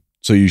 Yeah.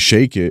 So you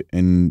shake it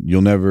and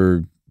you'll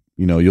never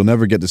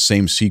get the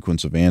same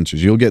sequence of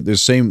answers. You'll get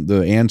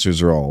the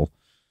answers are all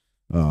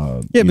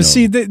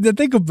see,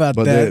 think about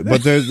that.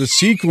 But there's the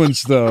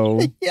sequence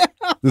though. Yeah.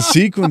 The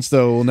sequence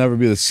though will never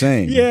be the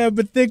same. Yeah,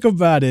 but think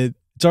about it.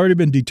 It's already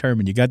been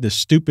determined. You got this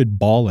stupid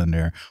ball in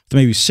there with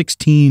maybe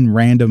 16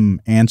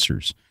 random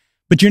answers,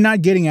 but you're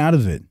not getting out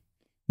of it.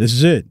 This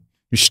is it.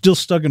 You're still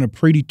stuck in a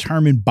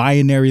predetermined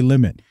binary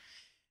limit.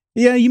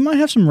 Yeah, you might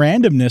have some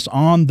randomness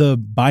on the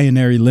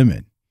binary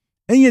limit.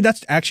 And yeah,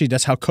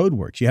 that's how code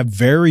works. You have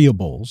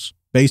variables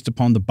based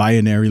upon the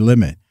binary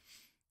limit.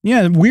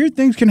 Yeah, weird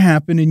things can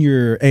happen in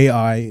your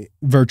AI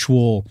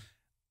virtual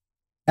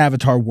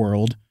avatar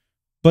world,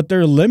 but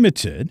they're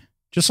limited.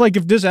 Just like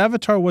if this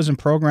avatar wasn't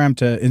programmed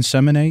to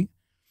inseminate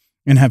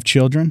and have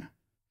children,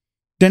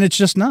 then it's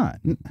just not.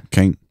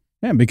 Can't.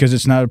 Yeah, because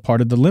it's not a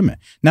part of the limit.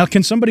 Now,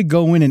 can somebody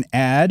go in and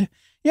add?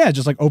 Yeah,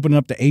 just like open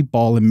up the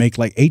 8-ball and make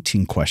like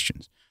 18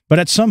 questions. But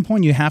at some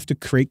point, you have to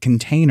create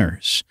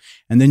containers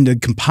and then the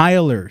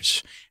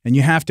compilers. And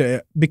you have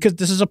to, because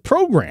this is a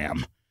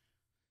program.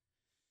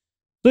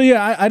 So,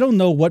 yeah, I don't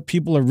know what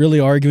people are really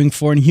arguing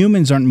for. And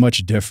humans aren't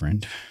much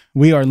different.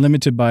 We are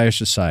limited by our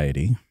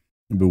society.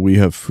 But we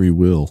have free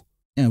will.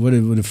 Yeah, what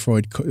did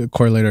Freud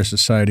correlate our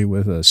society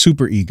with? A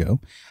super ego.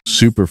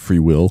 Super free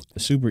will. A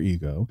super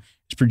ego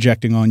is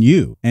projecting on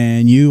you.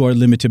 And you are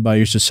limited by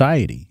your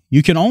society.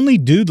 You can only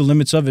do the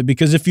limits of it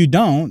because if you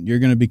don't, you're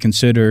going to be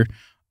considered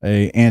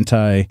a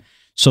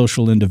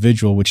anti-social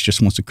individual, which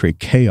just wants to create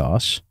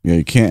chaos. Yeah,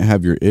 you can't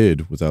have your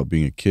id without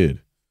being a kid.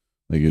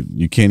 Like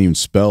you can't even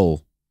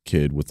spell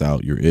kid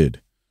without your id.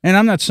 And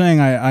I'm not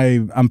saying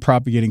I'm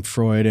propagating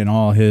Freud and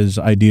all his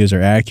ideas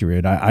are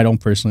accurate. I don't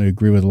personally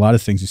agree with a lot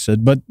of things he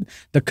said, but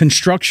the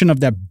construction of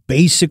that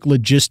basic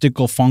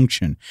logistical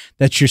function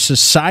that your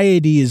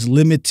society is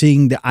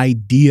limiting the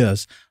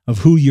ideas of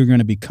who you're going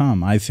to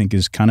become, I think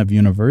is kind of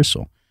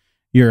universal.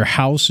 Your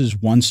house is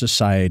one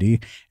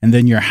society, and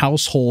then your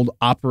household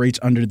operates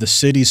under the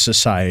city's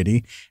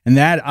society, and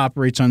that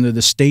operates under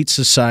the state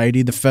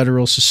society, the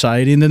federal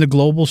society, and then the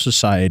global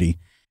society.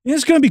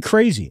 It's going to be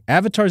crazy.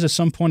 Avatars at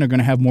some point are going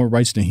to have more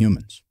rights than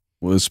humans.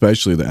 Well,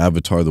 especially the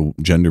Avatar, the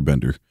gender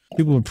bender.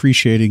 People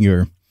appreciating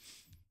your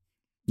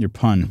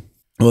pun.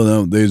 Well,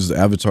 no, there's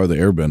Avatar, the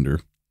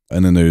airbender,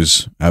 and then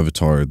there's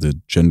Avatar,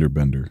 the gender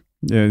bender.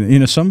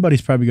 Yeah,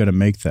 somebody's probably going to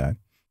make that.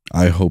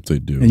 I hope they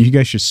do. And you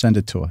guys should send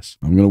it to us.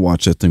 I'm going to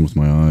watch that thing with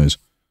my eyes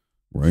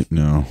right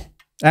now.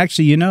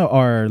 Actually,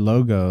 our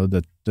logo,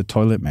 the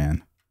toilet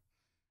man,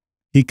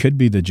 he could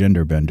be the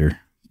gender bender.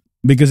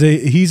 Because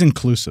he's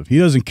inclusive. He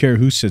doesn't care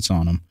who sits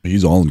on him.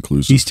 He's all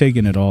inclusive. He's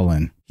taking it all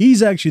in.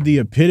 He's actually the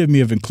epitome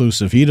of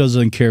inclusive. He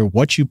doesn't care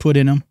what you put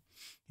in him.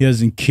 He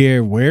doesn't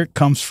care where it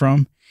comes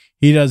from.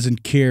 He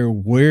doesn't care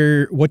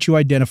what you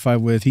identify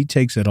with. He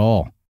takes it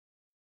all.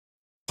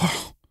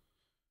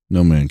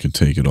 No man can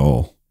take it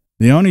all.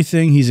 The only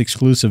thing he's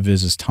exclusive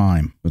is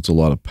time. That's a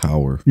lot of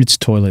power. It's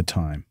toilet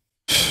time.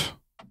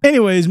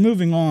 Anyways,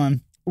 moving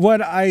on.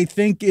 What I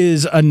think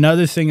is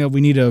another thing that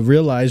we need to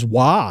realize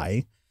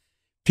why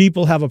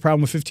people have a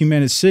problem with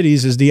 15-minute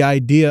cities is the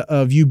idea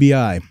of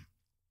UBI,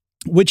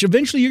 which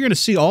eventually you're going to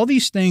see all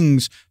these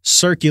things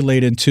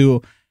circulate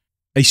into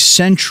a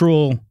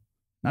central,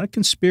 not a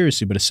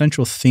conspiracy, but a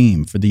central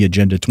theme for the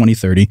Agenda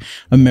 2030,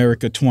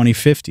 America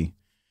 2050.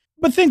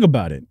 But think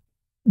about it.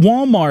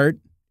 Walmart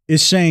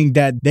is saying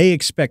that they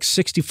expect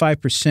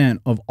 65%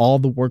 of all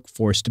the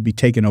workforce to be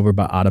taken over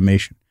by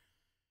automation.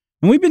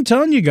 And we've been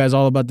telling you guys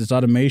all about this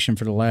automation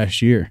for the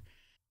last year.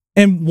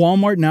 And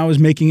Walmart now is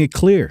making it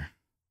clear.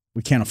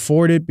 We can't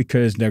afford it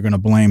because they're going to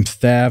blame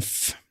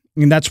theft.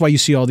 And that's why you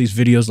see all these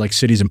videos like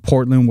cities in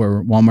Portland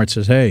where Walmart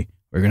says, hey,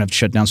 we're going to have to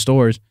shut down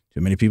stores. Too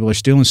many people are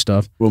stealing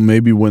stuff. Well,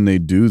 maybe when they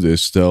do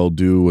this, they'll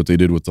do what they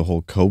did with the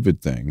whole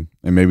COVID thing.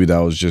 And maybe that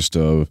was just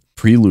a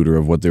preluder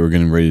of what they were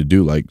getting ready to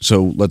do. Like,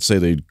 so let's say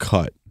they'd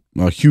cut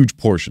a huge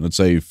portion, let's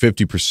say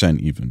 50%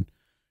 even.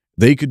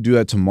 They could do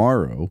that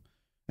tomorrow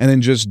and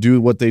then just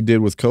do what they did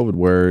with COVID,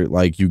 where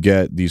like you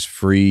get these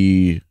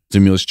free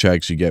stimulus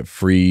checks, you get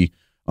free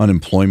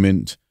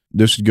unemployment.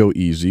 This would go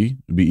easy.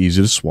 It'd be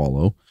easy to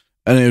swallow.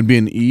 And it would be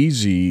an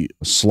easy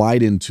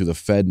slide into the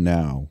Fed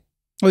now.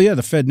 Well, yeah,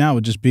 the Fed now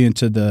would just be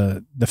into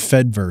the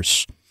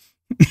Fedverse.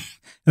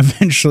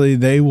 Eventually,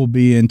 they will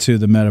be into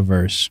the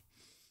metaverse.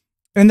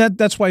 And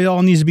that's why it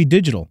all needs to be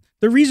digital.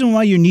 The reason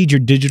why you need your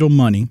digital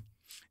money,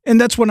 and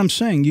that's what I'm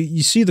saying,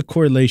 you see the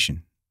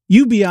correlation.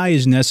 UBI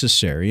is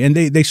necessary, and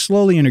they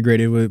slowly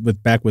integrated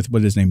with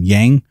what his name,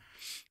 Yang.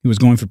 He was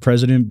going for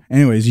president.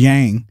 Anyways,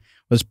 Yang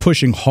was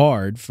pushing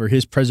hard for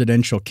his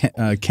presidential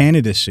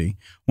candidacy.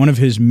 One of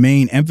his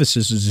main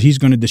emphasis is he's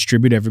going to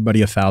distribute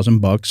everybody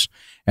 $1,000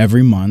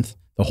 every month,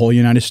 the whole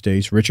United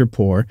States, rich or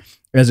poor,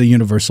 as a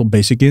universal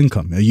basic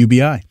income, a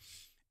UBI.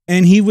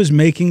 And he was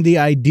making the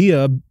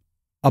idea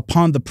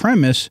upon the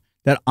premise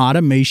that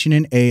automation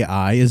and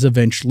AI is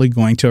eventually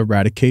going to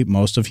eradicate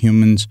most of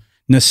humans'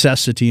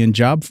 necessity in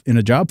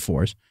a job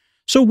force.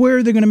 So where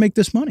are they going to make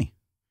this money?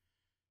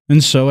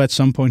 And so at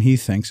some point he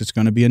thinks it's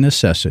going to be a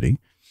necessity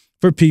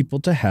for people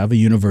to have a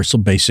universal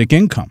basic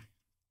income.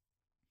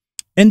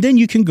 And then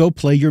you can go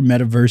play your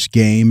metaverse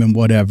game and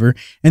whatever.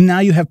 And now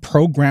you have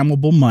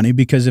programmable money,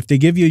 because if they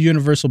give you a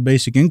universal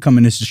basic income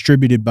and it's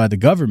distributed by the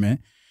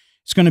government,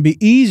 it's going to be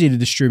easy to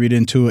distribute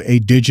into a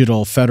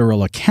digital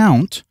federal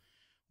account,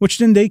 which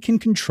then they can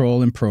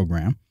control and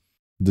program.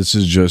 This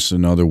is just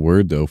another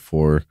word, though,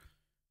 for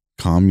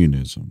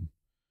communism.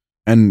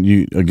 And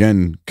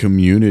again,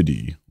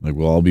 community. Like,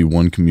 we'll all be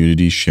one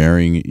community,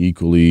 sharing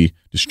equally,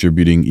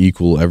 distributing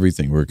equal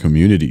everything. We're a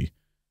community,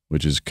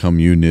 which is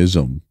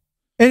communism.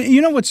 And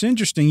you know what's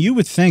interesting? You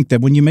would think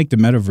that when you make the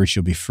metaverse,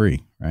 you'll be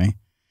free, right?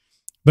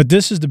 But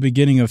this is the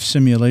beginning of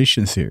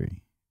simulation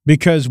theory.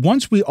 Because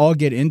once we all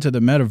get into the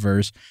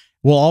metaverse,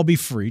 we'll all be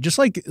free. Just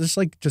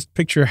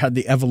picture how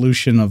the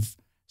evolution of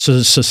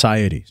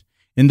societies.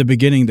 In the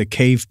beginning, the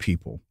cave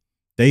people,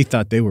 they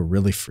thought they were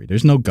really free.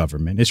 There's no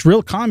government. It's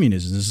real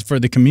communism. This is for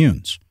the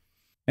communes.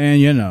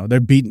 And, they're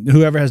beating,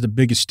 whoever has the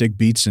biggest stick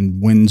beats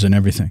and wins and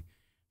everything.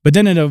 But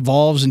then it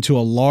evolves into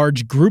a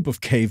large group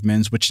of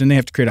cavemen, which then they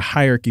have to create a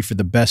hierarchy for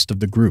the best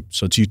of the group.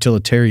 So it's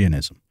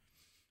utilitarianism.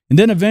 And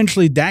then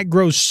eventually that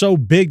grows so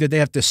big that they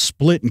have to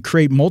split and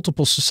create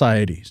multiple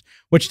societies,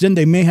 which then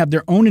they may have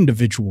their own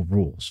individual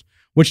rules,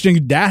 which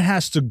then that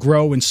has to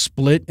grow and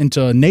split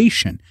into a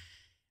nation.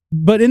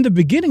 But in the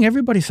beginning,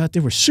 everybody thought they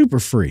were super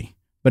free.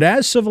 But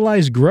as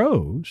civilized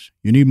grows,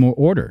 you need more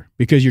order,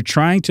 because you're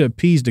trying to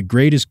appease the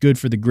greatest good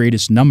for the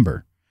greatest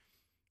number.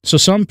 So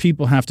some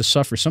people have to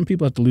suffer. Some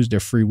people have to lose their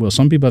free will.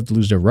 Some people have to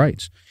lose their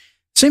rights.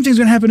 Same thing's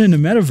going to happen in the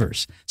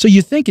metaverse. So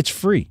you think it's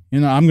free.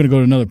 I'm going to go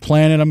to another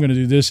planet. I'm going to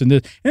do this and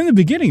this. And in the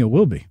beginning, it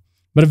will be.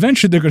 But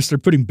eventually they're going to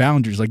start putting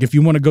boundaries. Like if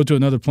you want to go to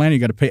another planet, you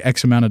got to pay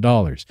X amount of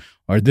dollars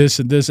or this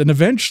and this. And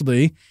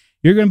eventually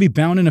you're going to be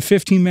bound in a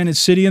 15-minute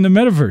city in the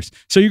metaverse.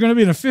 So you're going to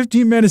be in a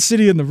 15-minute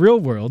city in the real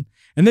world.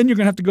 And then you're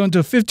going to have to go into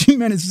a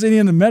 15-minute city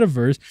in the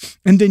metaverse.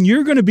 And then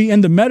you're going to be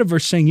in the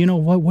metaverse saying, you know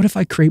what? What if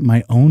I create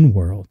my own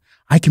world?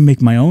 I can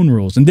make my own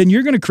rules. And then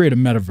you're going to create a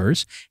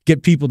metaverse,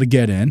 get people to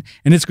get in,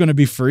 and it's going to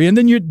be free. And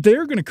then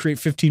they're going to create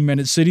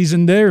 15-minute cities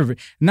in there.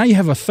 Now you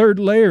have a third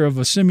layer of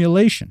a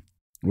simulation.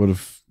 What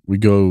if we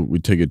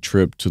take a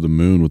trip to the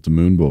moon with the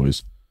Moon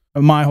Boys?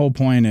 My whole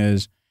point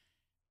is,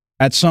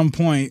 at some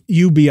point,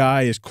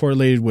 UBI is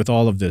correlated with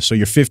all of this. So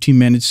your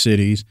 15-minute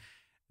cities,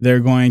 they're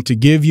going to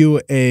give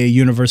you a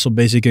universal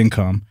basic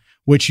income,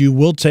 which you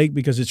will take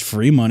because it's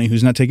free money.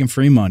 Who's not taking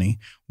free money?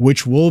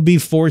 Which will be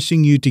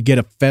forcing you to get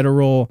a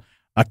federal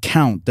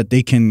account that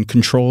they can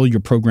control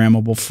your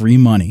programmable free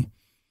money.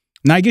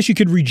 Now, I guess you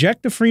could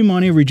reject the free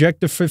money,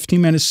 reject the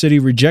 15-minute city,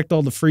 reject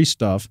all the free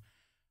stuff,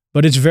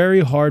 but it's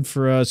very hard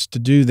for us to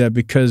do that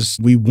because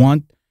we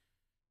want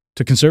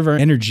to conserve our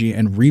energy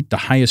and reap the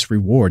highest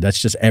reward. That's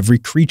just every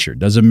creature.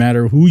 Doesn't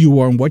matter who you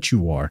are and what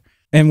you are.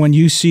 And when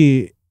you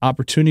see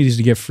opportunities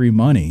to get free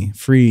money,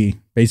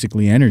 free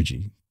basically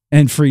energy,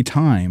 and free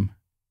time,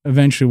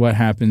 eventually what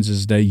happens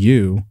is that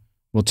you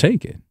will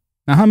take it.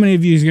 Now, how many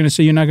of you are going to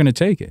say you're not going to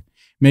take it?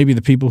 Maybe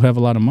the people who have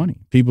a lot of money,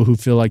 people who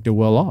feel like they're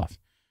well off.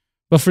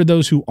 But for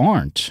those who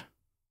aren't,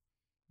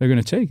 they're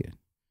going to take it.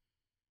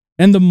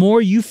 And the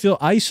more you feel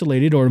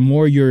isolated or the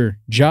more your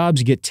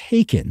jobs get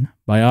taken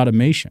by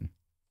automation,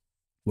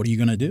 what are you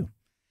going to do?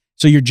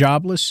 So you're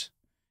jobless,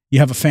 you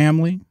have a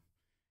family,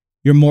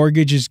 your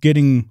mortgage is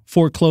getting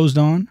foreclosed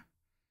on.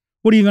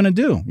 What are you going to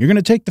do? You're going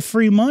to take the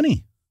free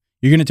money.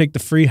 You're going to take the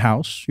free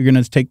house. You're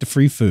going to take the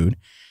free food.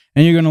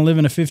 And you're going to live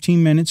in a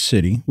 15-minute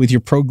city with your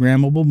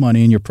programmable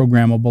money and your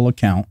programmable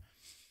account.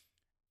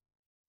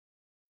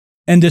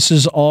 And this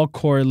is all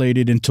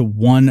correlated into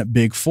one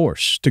big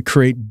force to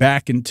create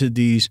back into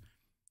these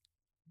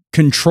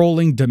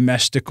controlling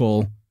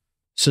domestical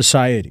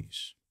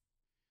societies.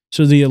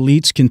 So the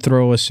elites can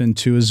throw us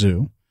into a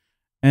zoo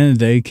and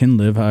they can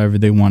live however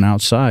they want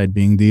outside,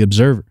 being the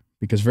observer.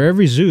 Because for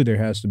every zoo, there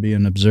has to be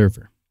an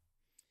observer.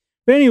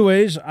 But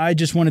anyways, I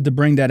just wanted to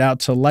bring that out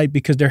to light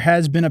because there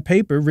has been a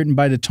paper written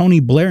by the Tony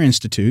Blair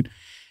Institute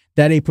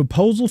that a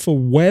proposal for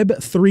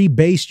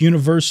Web3-based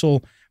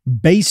universal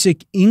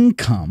basic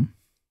income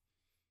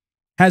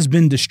has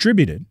been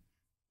distributed.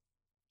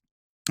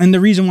 And the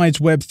reason why it's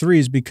Web3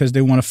 is because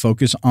they want to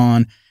focus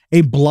on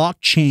a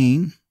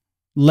blockchain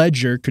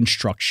ledger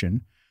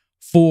construction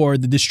for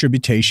the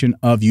distribution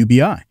of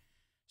UBI.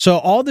 So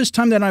all this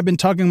time that I've been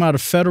talking about a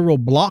federal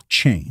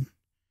blockchain,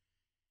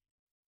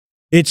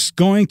 it's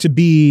going to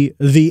be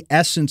the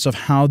essence of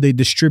how they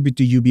distribute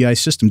the UBI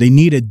system. They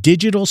need a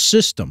digital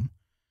system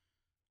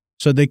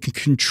so they can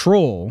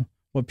control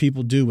what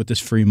people do with this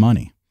free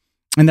money.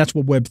 And that's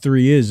what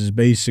Web3 is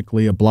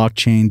basically a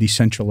blockchain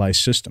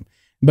decentralized system.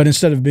 But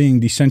instead of being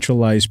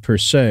decentralized per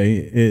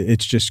se,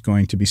 it's just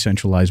going to be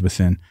centralized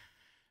within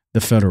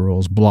the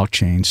federal's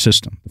blockchain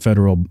system.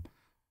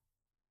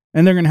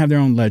 And they're going to have their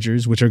own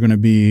ledgers, which are going to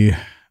be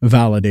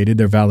validated.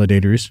 Their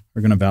validators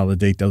are going to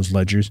validate those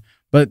ledgers,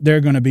 but they're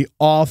going to be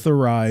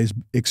authorized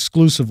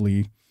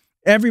exclusively.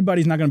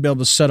 Everybody's not going to be able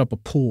to set up a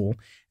pool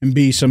and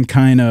be some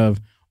kind of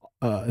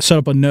set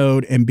up a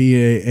node and be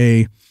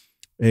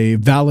a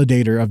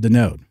validator of the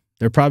node.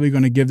 They're probably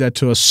going to give that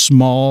to a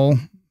small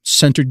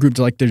centered group.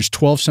 Like there's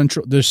 12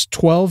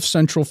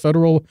 central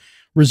Federal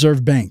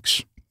Reserve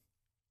banks.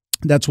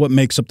 That's what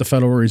makes up the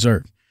Federal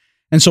Reserve.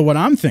 And so what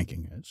I'm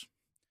thinking is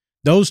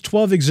those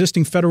 12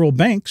 existing federal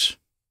banks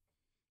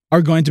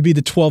are going to be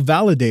the 12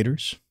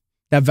 validators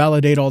that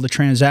validate all the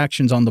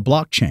transactions on the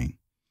blockchain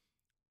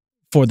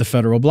for the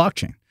federal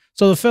blockchain.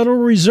 So the Federal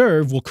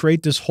Reserve will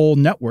create this whole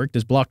network,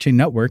 this blockchain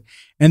network,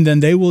 and then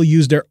they will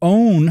use their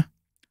own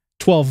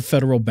 12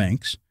 federal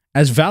banks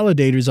as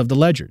validators of the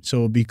ledger. So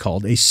it will be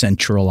called a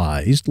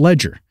centralized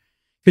ledger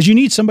because you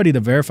need somebody to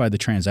verify the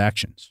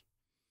transactions.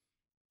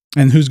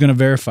 And who's going to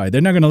verify?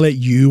 They're not going to let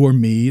you or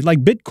me,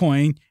 like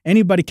Bitcoin.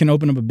 Anybody can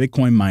open up a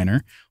Bitcoin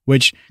miner,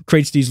 which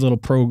creates these little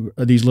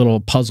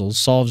puzzles,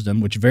 solves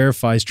them, which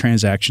verifies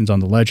transactions on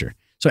the ledger.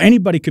 So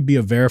anybody could be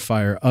a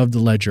verifier of the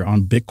ledger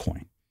on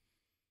Bitcoin.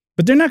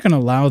 But they're not going to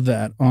allow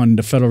that on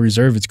the Federal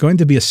Reserve. It's going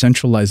to be a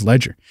centralized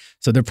ledger.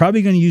 So they're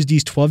probably going to use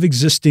these 12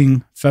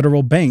 existing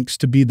federal banks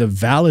to be the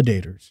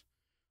validators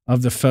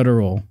of the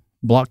federal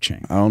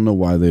blockchain. I don't know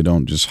why they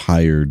don't just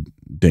hire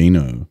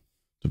Dana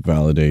to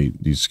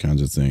validate these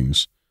kinds of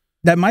things.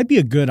 That might be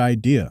a good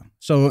idea.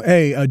 So,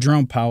 hey,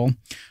 Jerome Powell,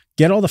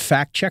 get all the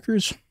fact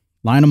checkers,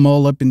 line them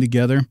all up in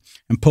together,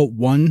 and put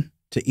one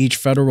to each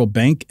federal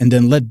bank, and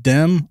then let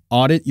them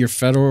audit your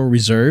Federal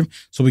Reserve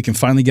so we can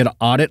finally get an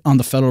audit on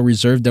the Federal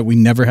Reserve that we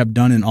never have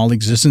done in all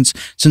existence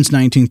since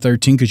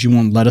 1913 because you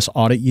won't let us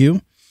audit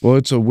you. Well,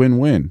 it's a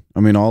win-win.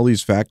 I mean, all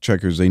these fact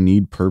checkers, they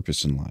need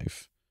purpose in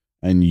life,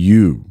 and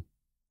you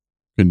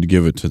can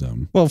give it to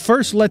them. Well,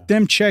 first let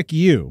them check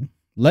you.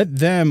 Let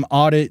them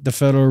audit the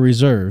Federal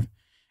Reserve,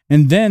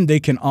 and then they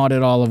can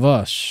audit all of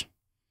us.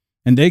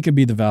 and they could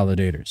be the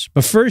validators.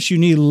 But first, you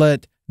need to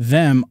let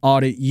them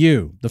audit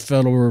you, the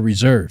Federal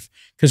Reserve,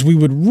 because we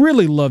would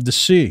really love to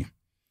see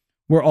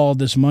where all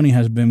this money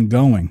has been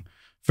going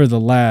for the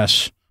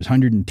last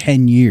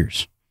 110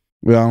 years.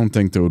 Well, I don't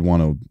think they would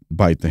want to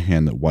bite the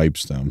hand that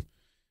wipes them.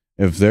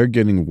 If they're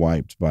getting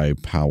wiped by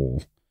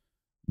Powell,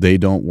 they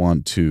don't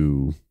want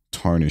to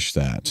tarnish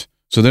that.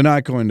 So they're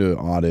not going to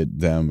audit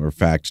them or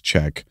fact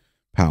check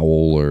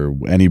Powell or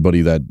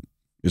anybody that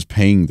is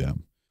paying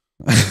them.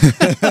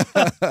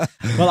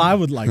 Well, I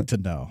would like to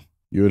know.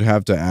 You would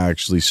have to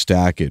actually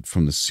stack it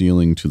from the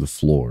ceiling to the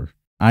floor.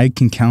 I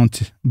can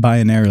count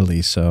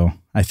binarily, so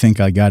I think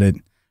I got it.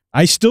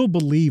 I still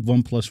believe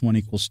 1 +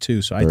 1 =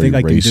 2, so I think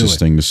I can do it. Racist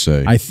thing to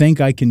say. I think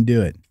I can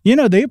do it. You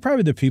know, they're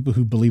probably the people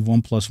who believe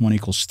 1 + 1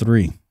 =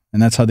 3,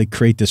 and that's how they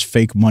create this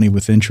fake money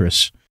with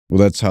interest. Well,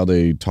 that's how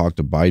they talk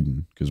to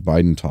Biden, because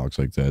Biden talks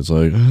like that. It's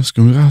like,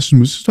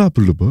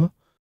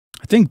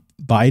 I think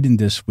Biden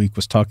this week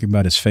was talking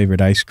about his favorite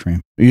ice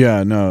cream.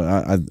 yeah, no,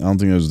 I don't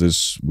think it was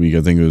this week.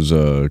 I think it was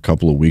a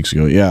couple of weeks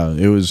ago. Yeah,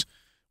 it was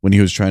when he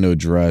was trying to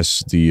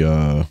address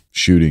the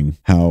shooting,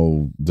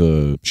 how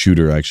the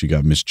shooter actually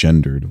got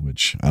misgendered,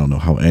 which I don't know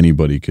how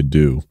anybody could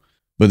do.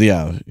 But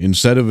yeah,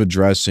 instead of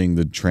addressing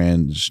the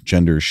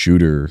transgender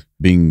shooter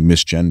being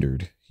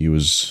misgendered, he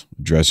was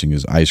addressing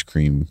his ice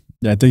cream.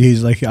 Yeah, I think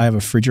he's like, I have a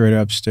refrigerator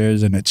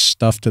upstairs and it's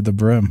stuffed to the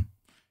brim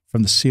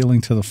from the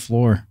ceiling to the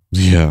floor.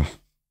 Yeah.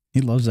 He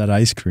loves that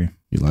ice cream.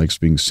 He likes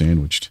being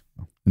sandwiched.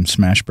 And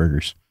smash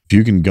burgers. If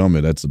you can gum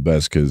it, that's the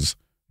best, because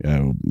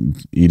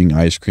eating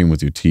ice cream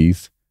with your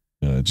teeth,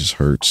 it just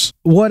hurts.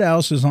 What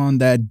else is on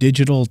that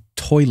digital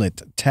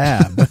toilet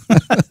tab?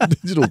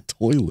 Digital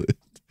toilet.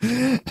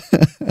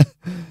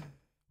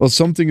 Well,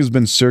 something has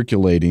been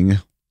circulating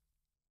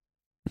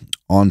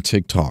on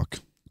TikTok.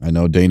 I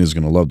know Dana's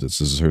going to love this.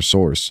 This is her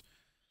source.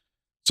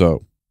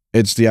 So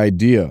it's the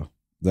idea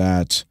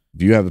that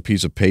if you have a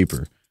piece of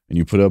paper and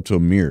you put it up to a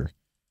mirror,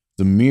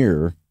 the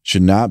mirror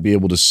should not be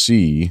able to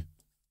see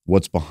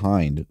what's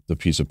behind the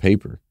piece of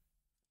paper.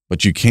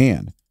 But you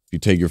can. If you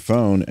take your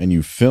phone and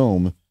you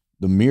film,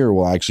 the mirror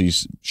will actually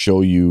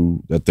show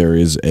you that there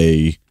is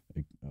a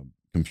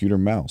computer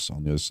mouse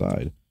on the other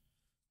side.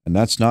 And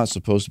that's not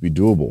supposed to be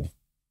doable,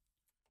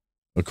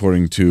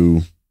 according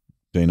to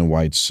Dana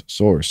White's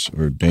source,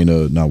 or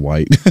Dana, not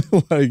White.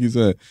 Like you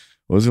said,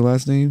 what was her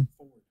last name?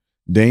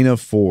 Dana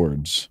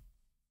Ford's.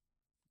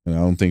 And I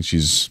don't think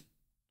she's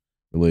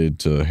related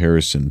to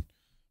Harrison,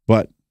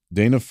 but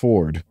Dana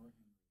Ford.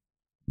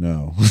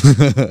 No.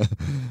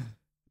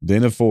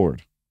 Dana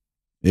Ford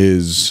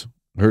is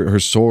her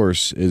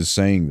source is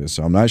saying this.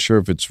 So I'm not sure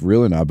if it's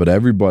real or not, but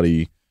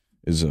everybody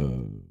is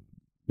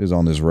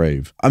on this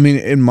rave. I mean,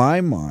 in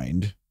my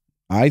mind,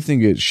 I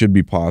think it should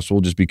be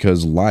possible just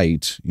because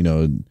light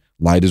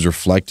is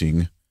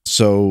reflecting.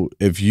 So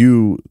it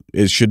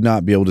should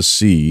not be able to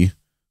see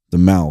the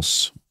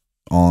mouse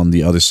on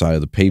the other side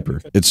of the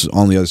paper. It's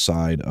on the other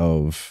side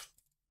of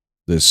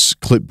this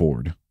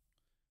clipboard.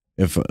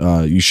 If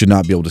you should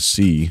not be able to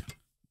see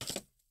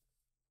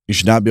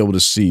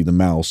the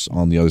mouse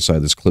on the other side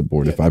of this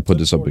clipboard. If I put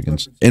this up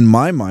against, in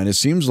my mind, it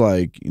seems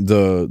like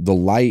the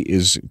light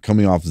is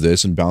coming off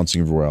this and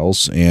bouncing everywhere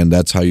else, and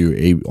that's how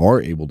you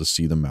are able to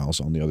see the mouse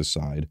on the other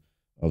side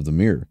of the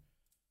mirror.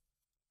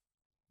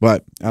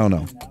 But I don't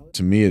know.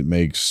 To me, it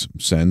makes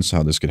sense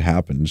how this could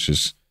happen. It's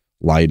just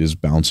light is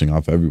bouncing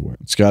off everywhere.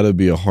 It's got to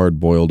be a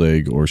hard-boiled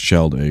egg or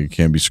shelled egg. It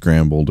can't be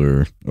scrambled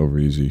or over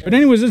easy. But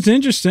anyways, it's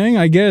interesting.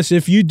 I guess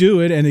if you do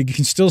it and you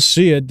can still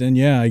see it, then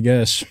yeah, I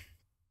guess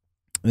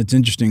it's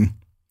interesting.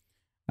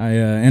 I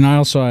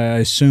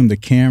assume the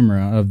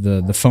camera of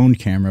the phone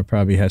camera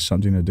probably has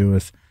something to do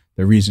with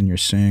the reason you're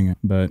seeing it.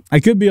 But I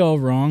could be all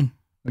wrong.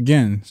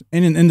 Again,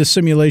 in the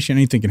simulation,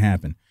 anything can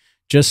happen.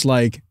 Just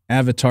like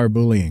avatar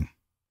bullying.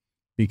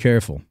 Be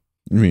careful.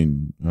 I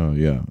mean,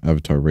 yeah,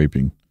 avatar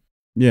raping.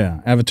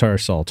 Yeah, avatar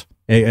assault.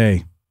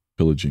 AA.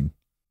 Pillaging.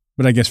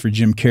 But I guess for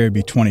Jim Carrey, it'd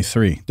be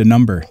 23. The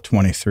number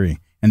 23.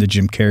 And the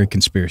Jim Carrey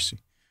conspiracy.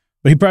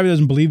 But he probably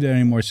doesn't believe that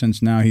anymore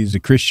since now he's a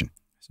Christian.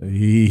 So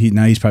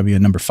now he's probably a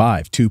number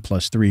 5. 2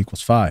 + 3 =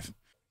 5.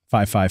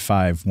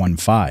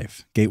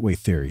 55515. Gateway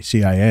theory.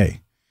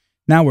 CIA.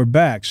 Now we're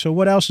back. So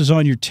what else is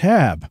on your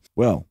tab?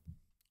 Well,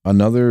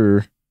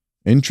 another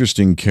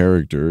interesting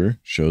character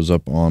shows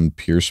up on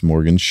Piers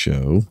Morgan's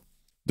show.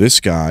 This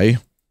guy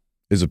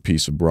is a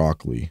piece of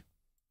broccoli.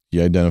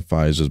 He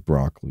identifies as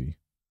broccoli,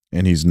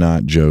 and he's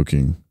not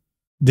joking.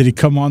 Did he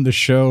come on the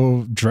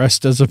show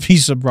dressed as a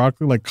piece of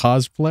broccoli, like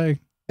cosplay?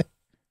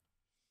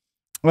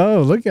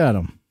 Oh, look at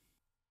him.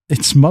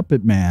 It's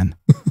Muppet Man.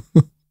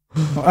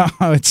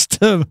 Wow, it's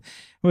the...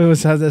 What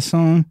was that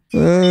song? We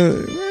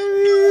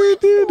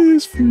did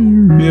this for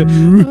you. Yeah.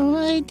 Oh,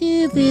 I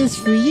did this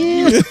for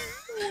you.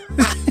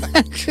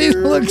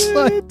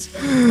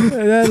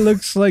 That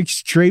looks like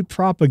straight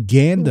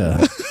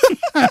propaganda.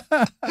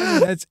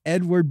 That's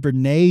Edward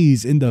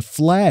Bernays in the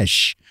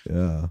flesh.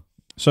 Yeah.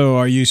 So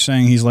are you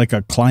saying he's like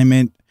a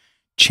climate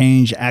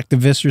change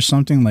activist or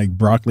something? Like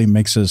broccoli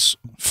makes us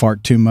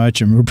fart too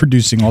much and we're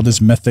producing all this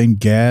methane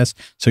gas.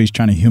 So he's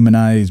trying to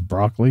humanize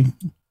broccoli.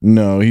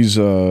 No, he's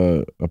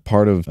a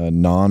part of a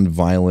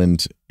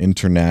nonviolent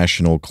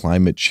international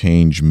climate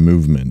change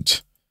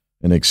movement,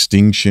 an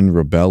Extinction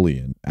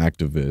Rebellion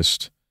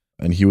activist.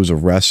 And he was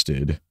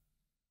arrested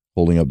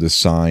holding up this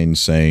sign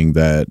saying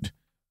that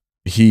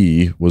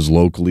he was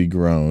locally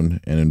grown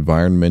and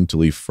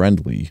environmentally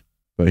friendly,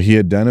 but he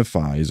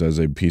identifies as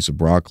a piece of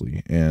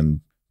broccoli.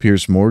 And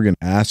Piers Morgan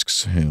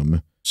asks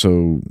him,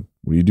 so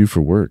what do you do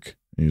for work?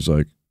 And he's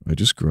like, I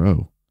just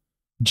grow.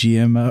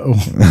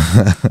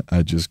 GMO.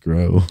 I just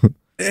grow.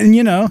 And,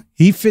 you know,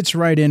 he fits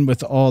right in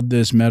with all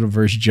this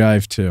metaverse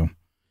jive, too.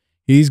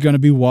 He's going to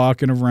be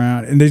walking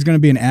around, and there's going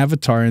to be an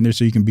avatar in there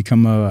so you can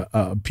become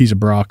a piece of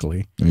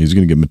broccoli. And he's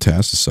going to get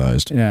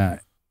metastasized. Yeah.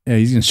 Yeah,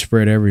 he's going to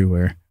spread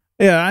everywhere.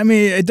 Yeah, I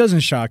mean, it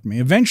doesn't shock me.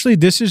 Eventually,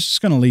 this is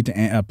just going to lead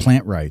to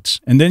plant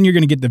rights. And then you're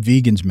going to get the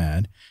vegans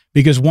mad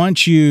because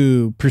once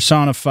you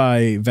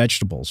personify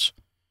vegetables,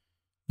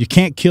 you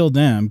can't kill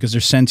them because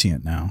they're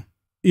sentient now.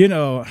 You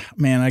know,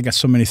 man, I got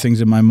so many things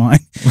in my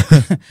mind.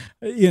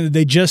 You know,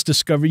 they just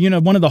discovered, you know,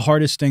 one of the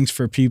hardest things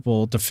for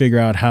people to figure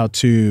out how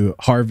to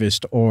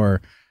harvest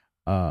or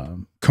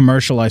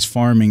commercialize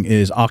farming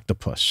is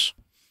octopus.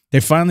 They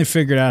finally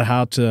figured out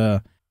how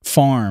to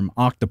farm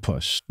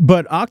octopus.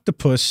 But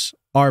octopus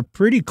are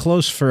pretty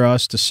close for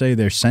us to say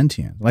they're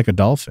sentient, like a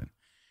dolphin.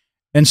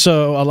 And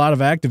so a lot of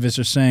activists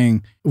are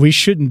saying we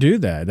shouldn't do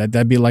that.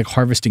 That'd be like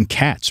harvesting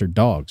cats or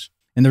dogs.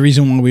 And the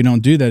reason why we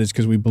don't do that is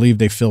because we believe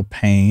they feel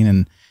pain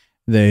and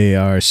they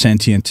are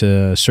sentient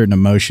to certain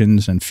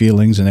emotions and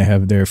feelings and they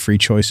have their free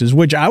choices,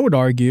 which I would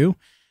argue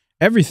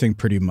everything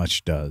pretty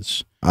much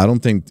does. I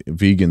don't think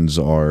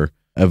vegans are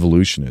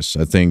evolutionists.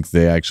 I think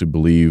they actually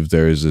believe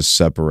there is a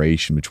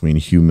separation between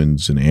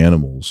humans and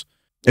animals.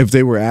 If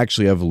they were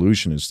actually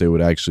evolutionists, they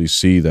would actually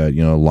see that,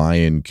 you know, a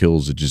lion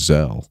kills a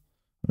gazelle.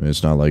 I mean,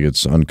 it's not like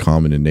it's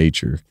uncommon in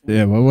nature.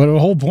 Yeah, well, the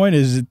whole point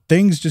is that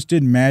things just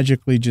didn't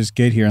magically just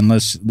get here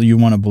unless you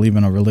want to believe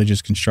in a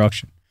religious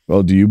construction.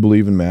 Well, do you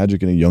believe in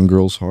magic in a young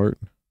girl's heart?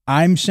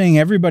 I'm saying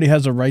everybody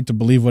has a right to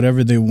believe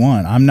whatever they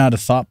want. I'm not a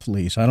thought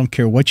police. I don't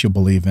care what you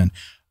believe in.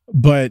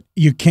 But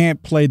you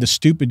can't play the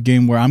stupid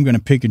game where I'm going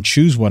to pick and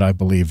choose what I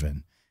believe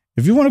in.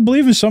 If you want to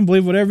believe in something,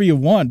 believe whatever you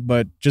want,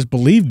 but just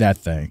believe that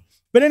thing.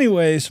 But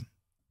anyways,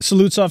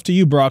 salutes off to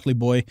you, Broccoli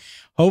Boy.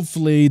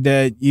 Hopefully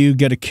that you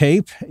get a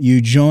cape,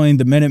 you join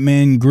the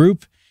Minutemen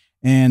group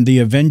and the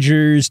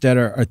Avengers that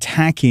are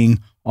attacking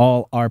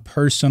all our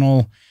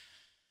personal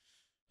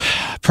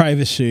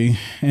privacy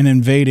and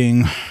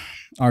invading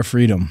our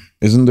freedom.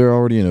 Isn't there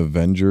already an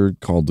Avenger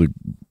called the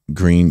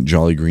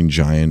Jolly Green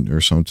Giant or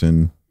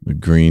something? The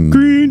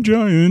Green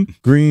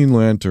Giant. Green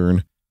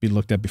Lantern. Be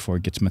looked at before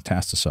it gets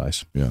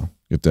metastasized. Yeah,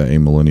 get that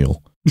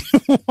amillennial.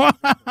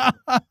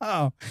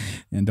 Wow.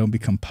 And don't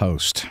become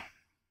post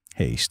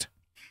haste.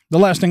 The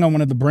last thing I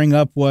wanted to bring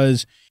up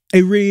was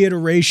a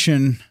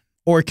reiteration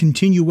or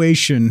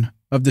continuation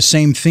of the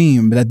same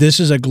theme, that this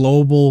is a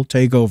global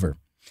takeover.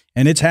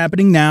 And it's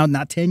happening now,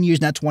 not 10 years,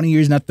 not 20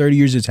 years, not 30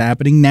 years. It's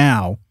happening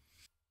now.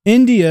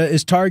 India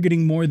is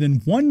targeting more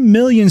than 1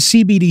 million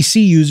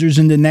CBDC users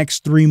in the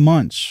next 3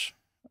 months.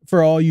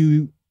 For all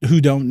you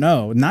who don't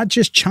know, not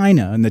just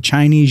China and the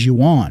Chinese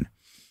yuan,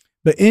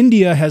 but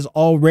India has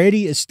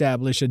already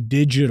established a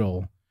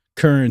digital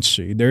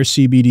currency, their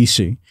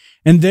CBDC,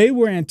 and they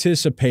were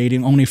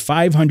anticipating only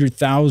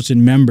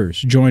 500,000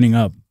 members joining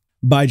up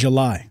by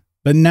July.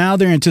 But now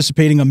they're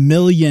anticipating 1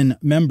 million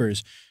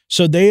members.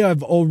 So they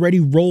have already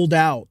rolled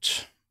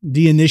out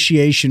the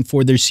initiation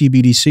for their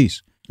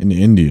CBDCs. In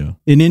India.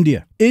 In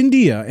India.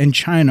 India and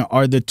China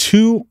are the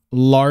two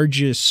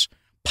largest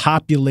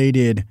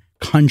populated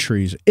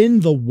countries in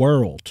the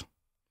world.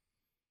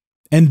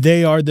 And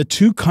they are the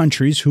two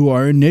countries who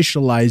are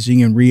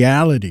initializing in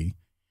reality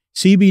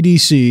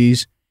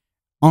CBDCs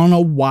on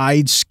a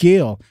wide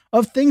scale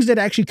of things that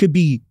actually could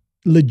be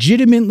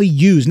legitimately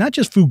used, not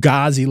just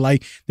Fugazi,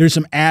 like there's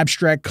some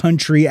abstract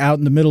country out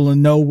in the middle of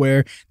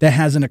nowhere that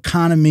has an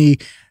economy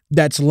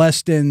that's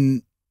less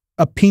than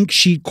a pink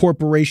sheet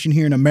corporation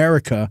here in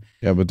America.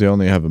 Yeah, but they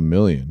only have 1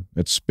 million.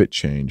 That's spit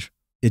change.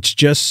 It's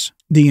just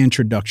the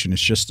introduction.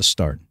 It's just the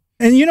start.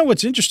 And you know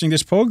what's interesting?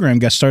 This program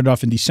got started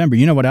off in December.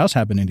 You know what else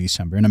happened in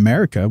December? In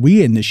America,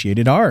 we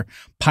initiated our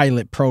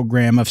pilot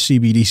program of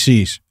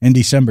CBDCs in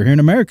December here in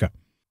America.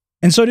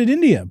 And so did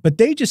India, but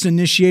they just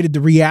initiated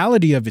the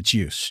reality of its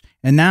use.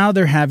 And now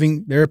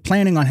they're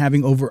planning on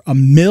having over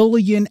 1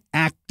 million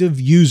active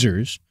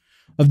users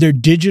of their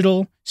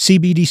digital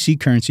CBDC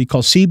currency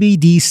called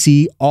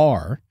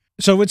CBDCR.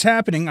 So what's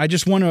happening, I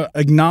just want to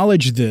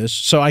acknowledge this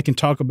so I can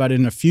talk about it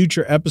in a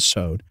future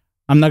episode.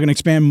 I'm not going to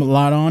expand a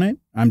lot on it.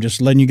 I'm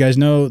just letting you guys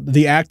know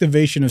the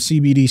activation of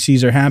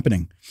CBDCs are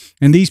happening.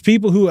 And these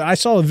people who, I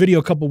saw a video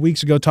a couple of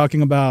weeks ago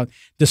talking about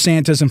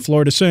DeSantis in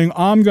Florida saying,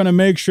 I'm going to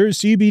make sure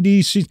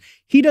CBDCs,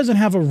 he doesn't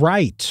have a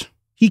right.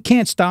 He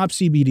can't stop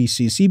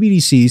CBDCs.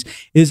 CBDCs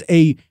is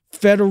a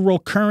federal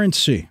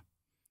currency.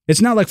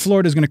 It's not like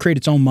Florida is going to create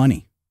its own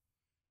money.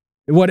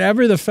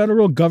 Whatever the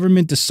federal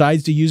government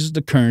decides to use as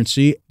the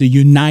currency, the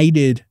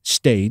United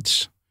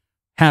States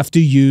have to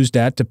use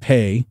that to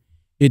pay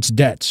its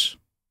debts.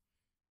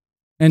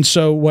 And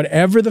so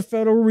whatever the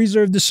Federal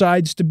Reserve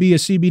decides to be a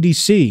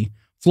CBDC,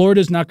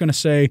 Florida's not going to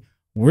say,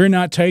 we're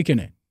not taking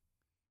it.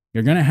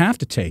 You're going to have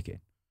to take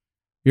it.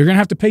 You're going to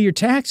have to pay your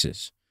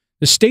taxes.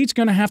 The state's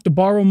going to have to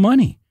borrow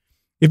money.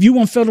 If you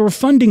want federal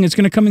funding, it's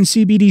going to come in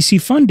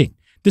CBDC funding.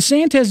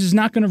 DeSantis is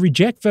not going to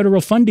reject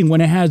federal funding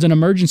when it has an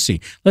emergency.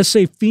 Let's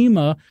say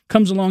FEMA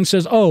comes along and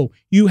says, oh,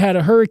 you had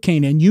a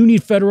hurricane and you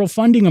need federal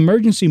funding,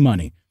 emergency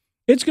money.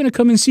 It's going to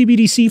come in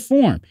CBDC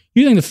form.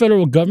 You think the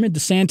federal government,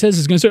 DeSantis,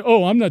 is going to say,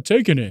 oh, I'm not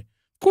taking it?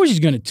 Of course he's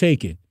going to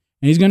take it.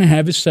 And he's going to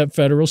have his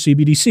federal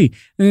CBDC.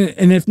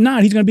 And if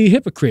not, he's going to be a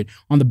hypocrite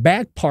on the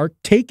back part,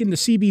 taking the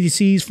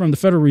CBDCs from the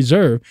Federal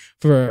Reserve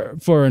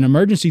for an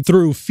emergency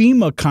through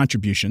FEMA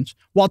contributions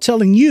while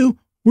telling you,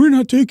 we're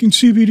not taking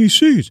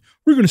CBDCs.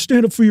 We're going to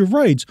stand up for your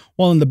rights,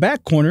 while in the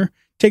back corner,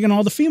 taking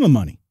all the FEMA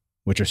money,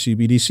 which are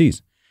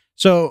CBDCs.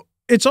 So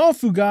it's all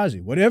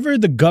fugazi. Whatever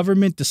the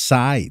government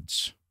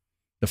decides,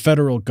 the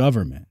federal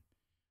government.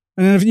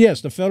 And then,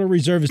 yes, the Federal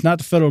Reserve is not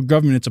the federal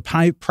government. It's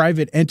a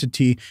private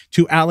entity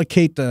to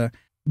allocate the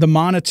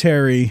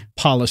monetary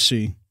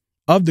policy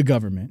of the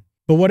government.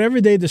 But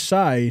whatever they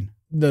decide,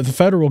 the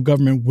federal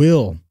government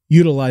will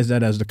utilize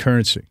that as the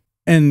currency.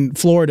 And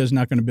Florida is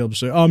not going to be able to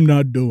say, I'm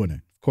not doing it.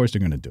 Of course they're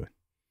going to do it.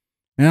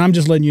 And I'm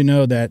just letting you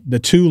know that the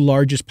two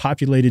largest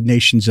populated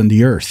nations on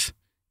the earth,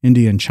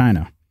 India and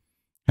China,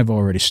 have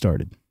already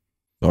started.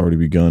 It's already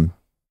begun.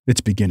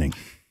 It's beginning.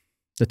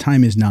 The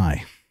time is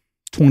nigh.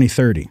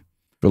 2030.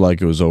 Feel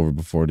like it was over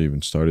before it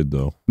even started,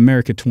 though.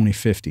 America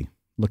 2050.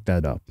 Look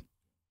that up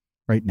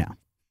right now.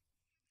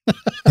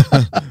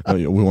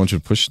 We want you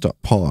to push stop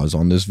pause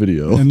on this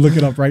video. And look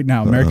it up right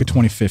now. America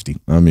 2050.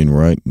 I mean,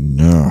 right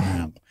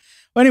now.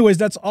 Well, anyways,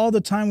 that's all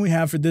the time we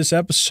have for this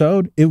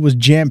episode. It was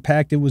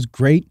jam-packed. It was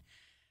great.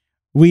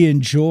 We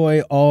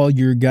enjoy all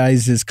your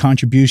guys'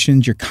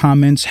 contributions, your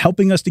comments,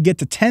 helping us to get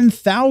to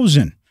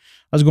 10,000.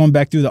 I was going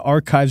back through the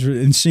archives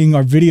and seeing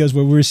our videos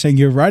where we were saying,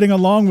 you're riding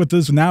along with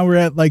us. Now we're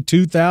at like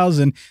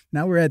 2,000.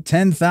 Now we're at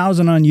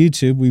 10,000 on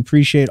YouTube. We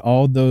appreciate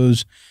all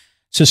those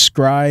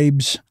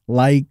subscribes,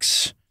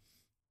 likes,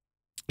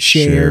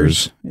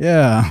 shares.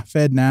 Yeah,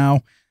 fed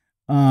now.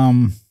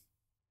 And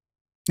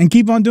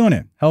keep on doing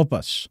it. Help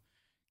us.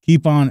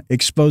 Keep on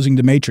exposing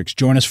the matrix.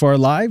 Join us for our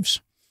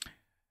lives.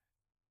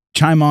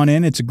 Chime on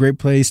in. It's a great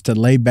place to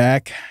lay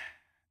back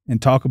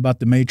and talk about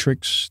the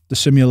matrix, the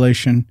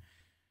simulation,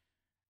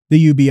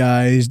 the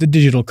UBIs, the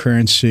digital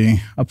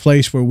currency, a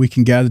place where we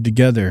can gather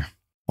together.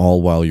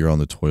 All while you're on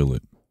the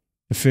toilet.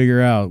 To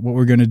figure out what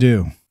we're going to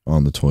do.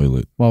 On the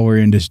toilet. While we're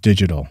in this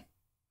digital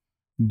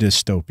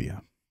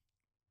dystopia.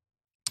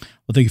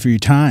 Well, thank you for your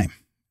time.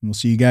 And we'll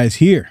see you guys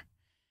here.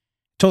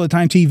 Toilet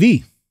Time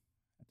TV.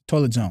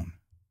 Toilet Zone.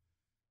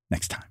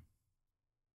 Next time.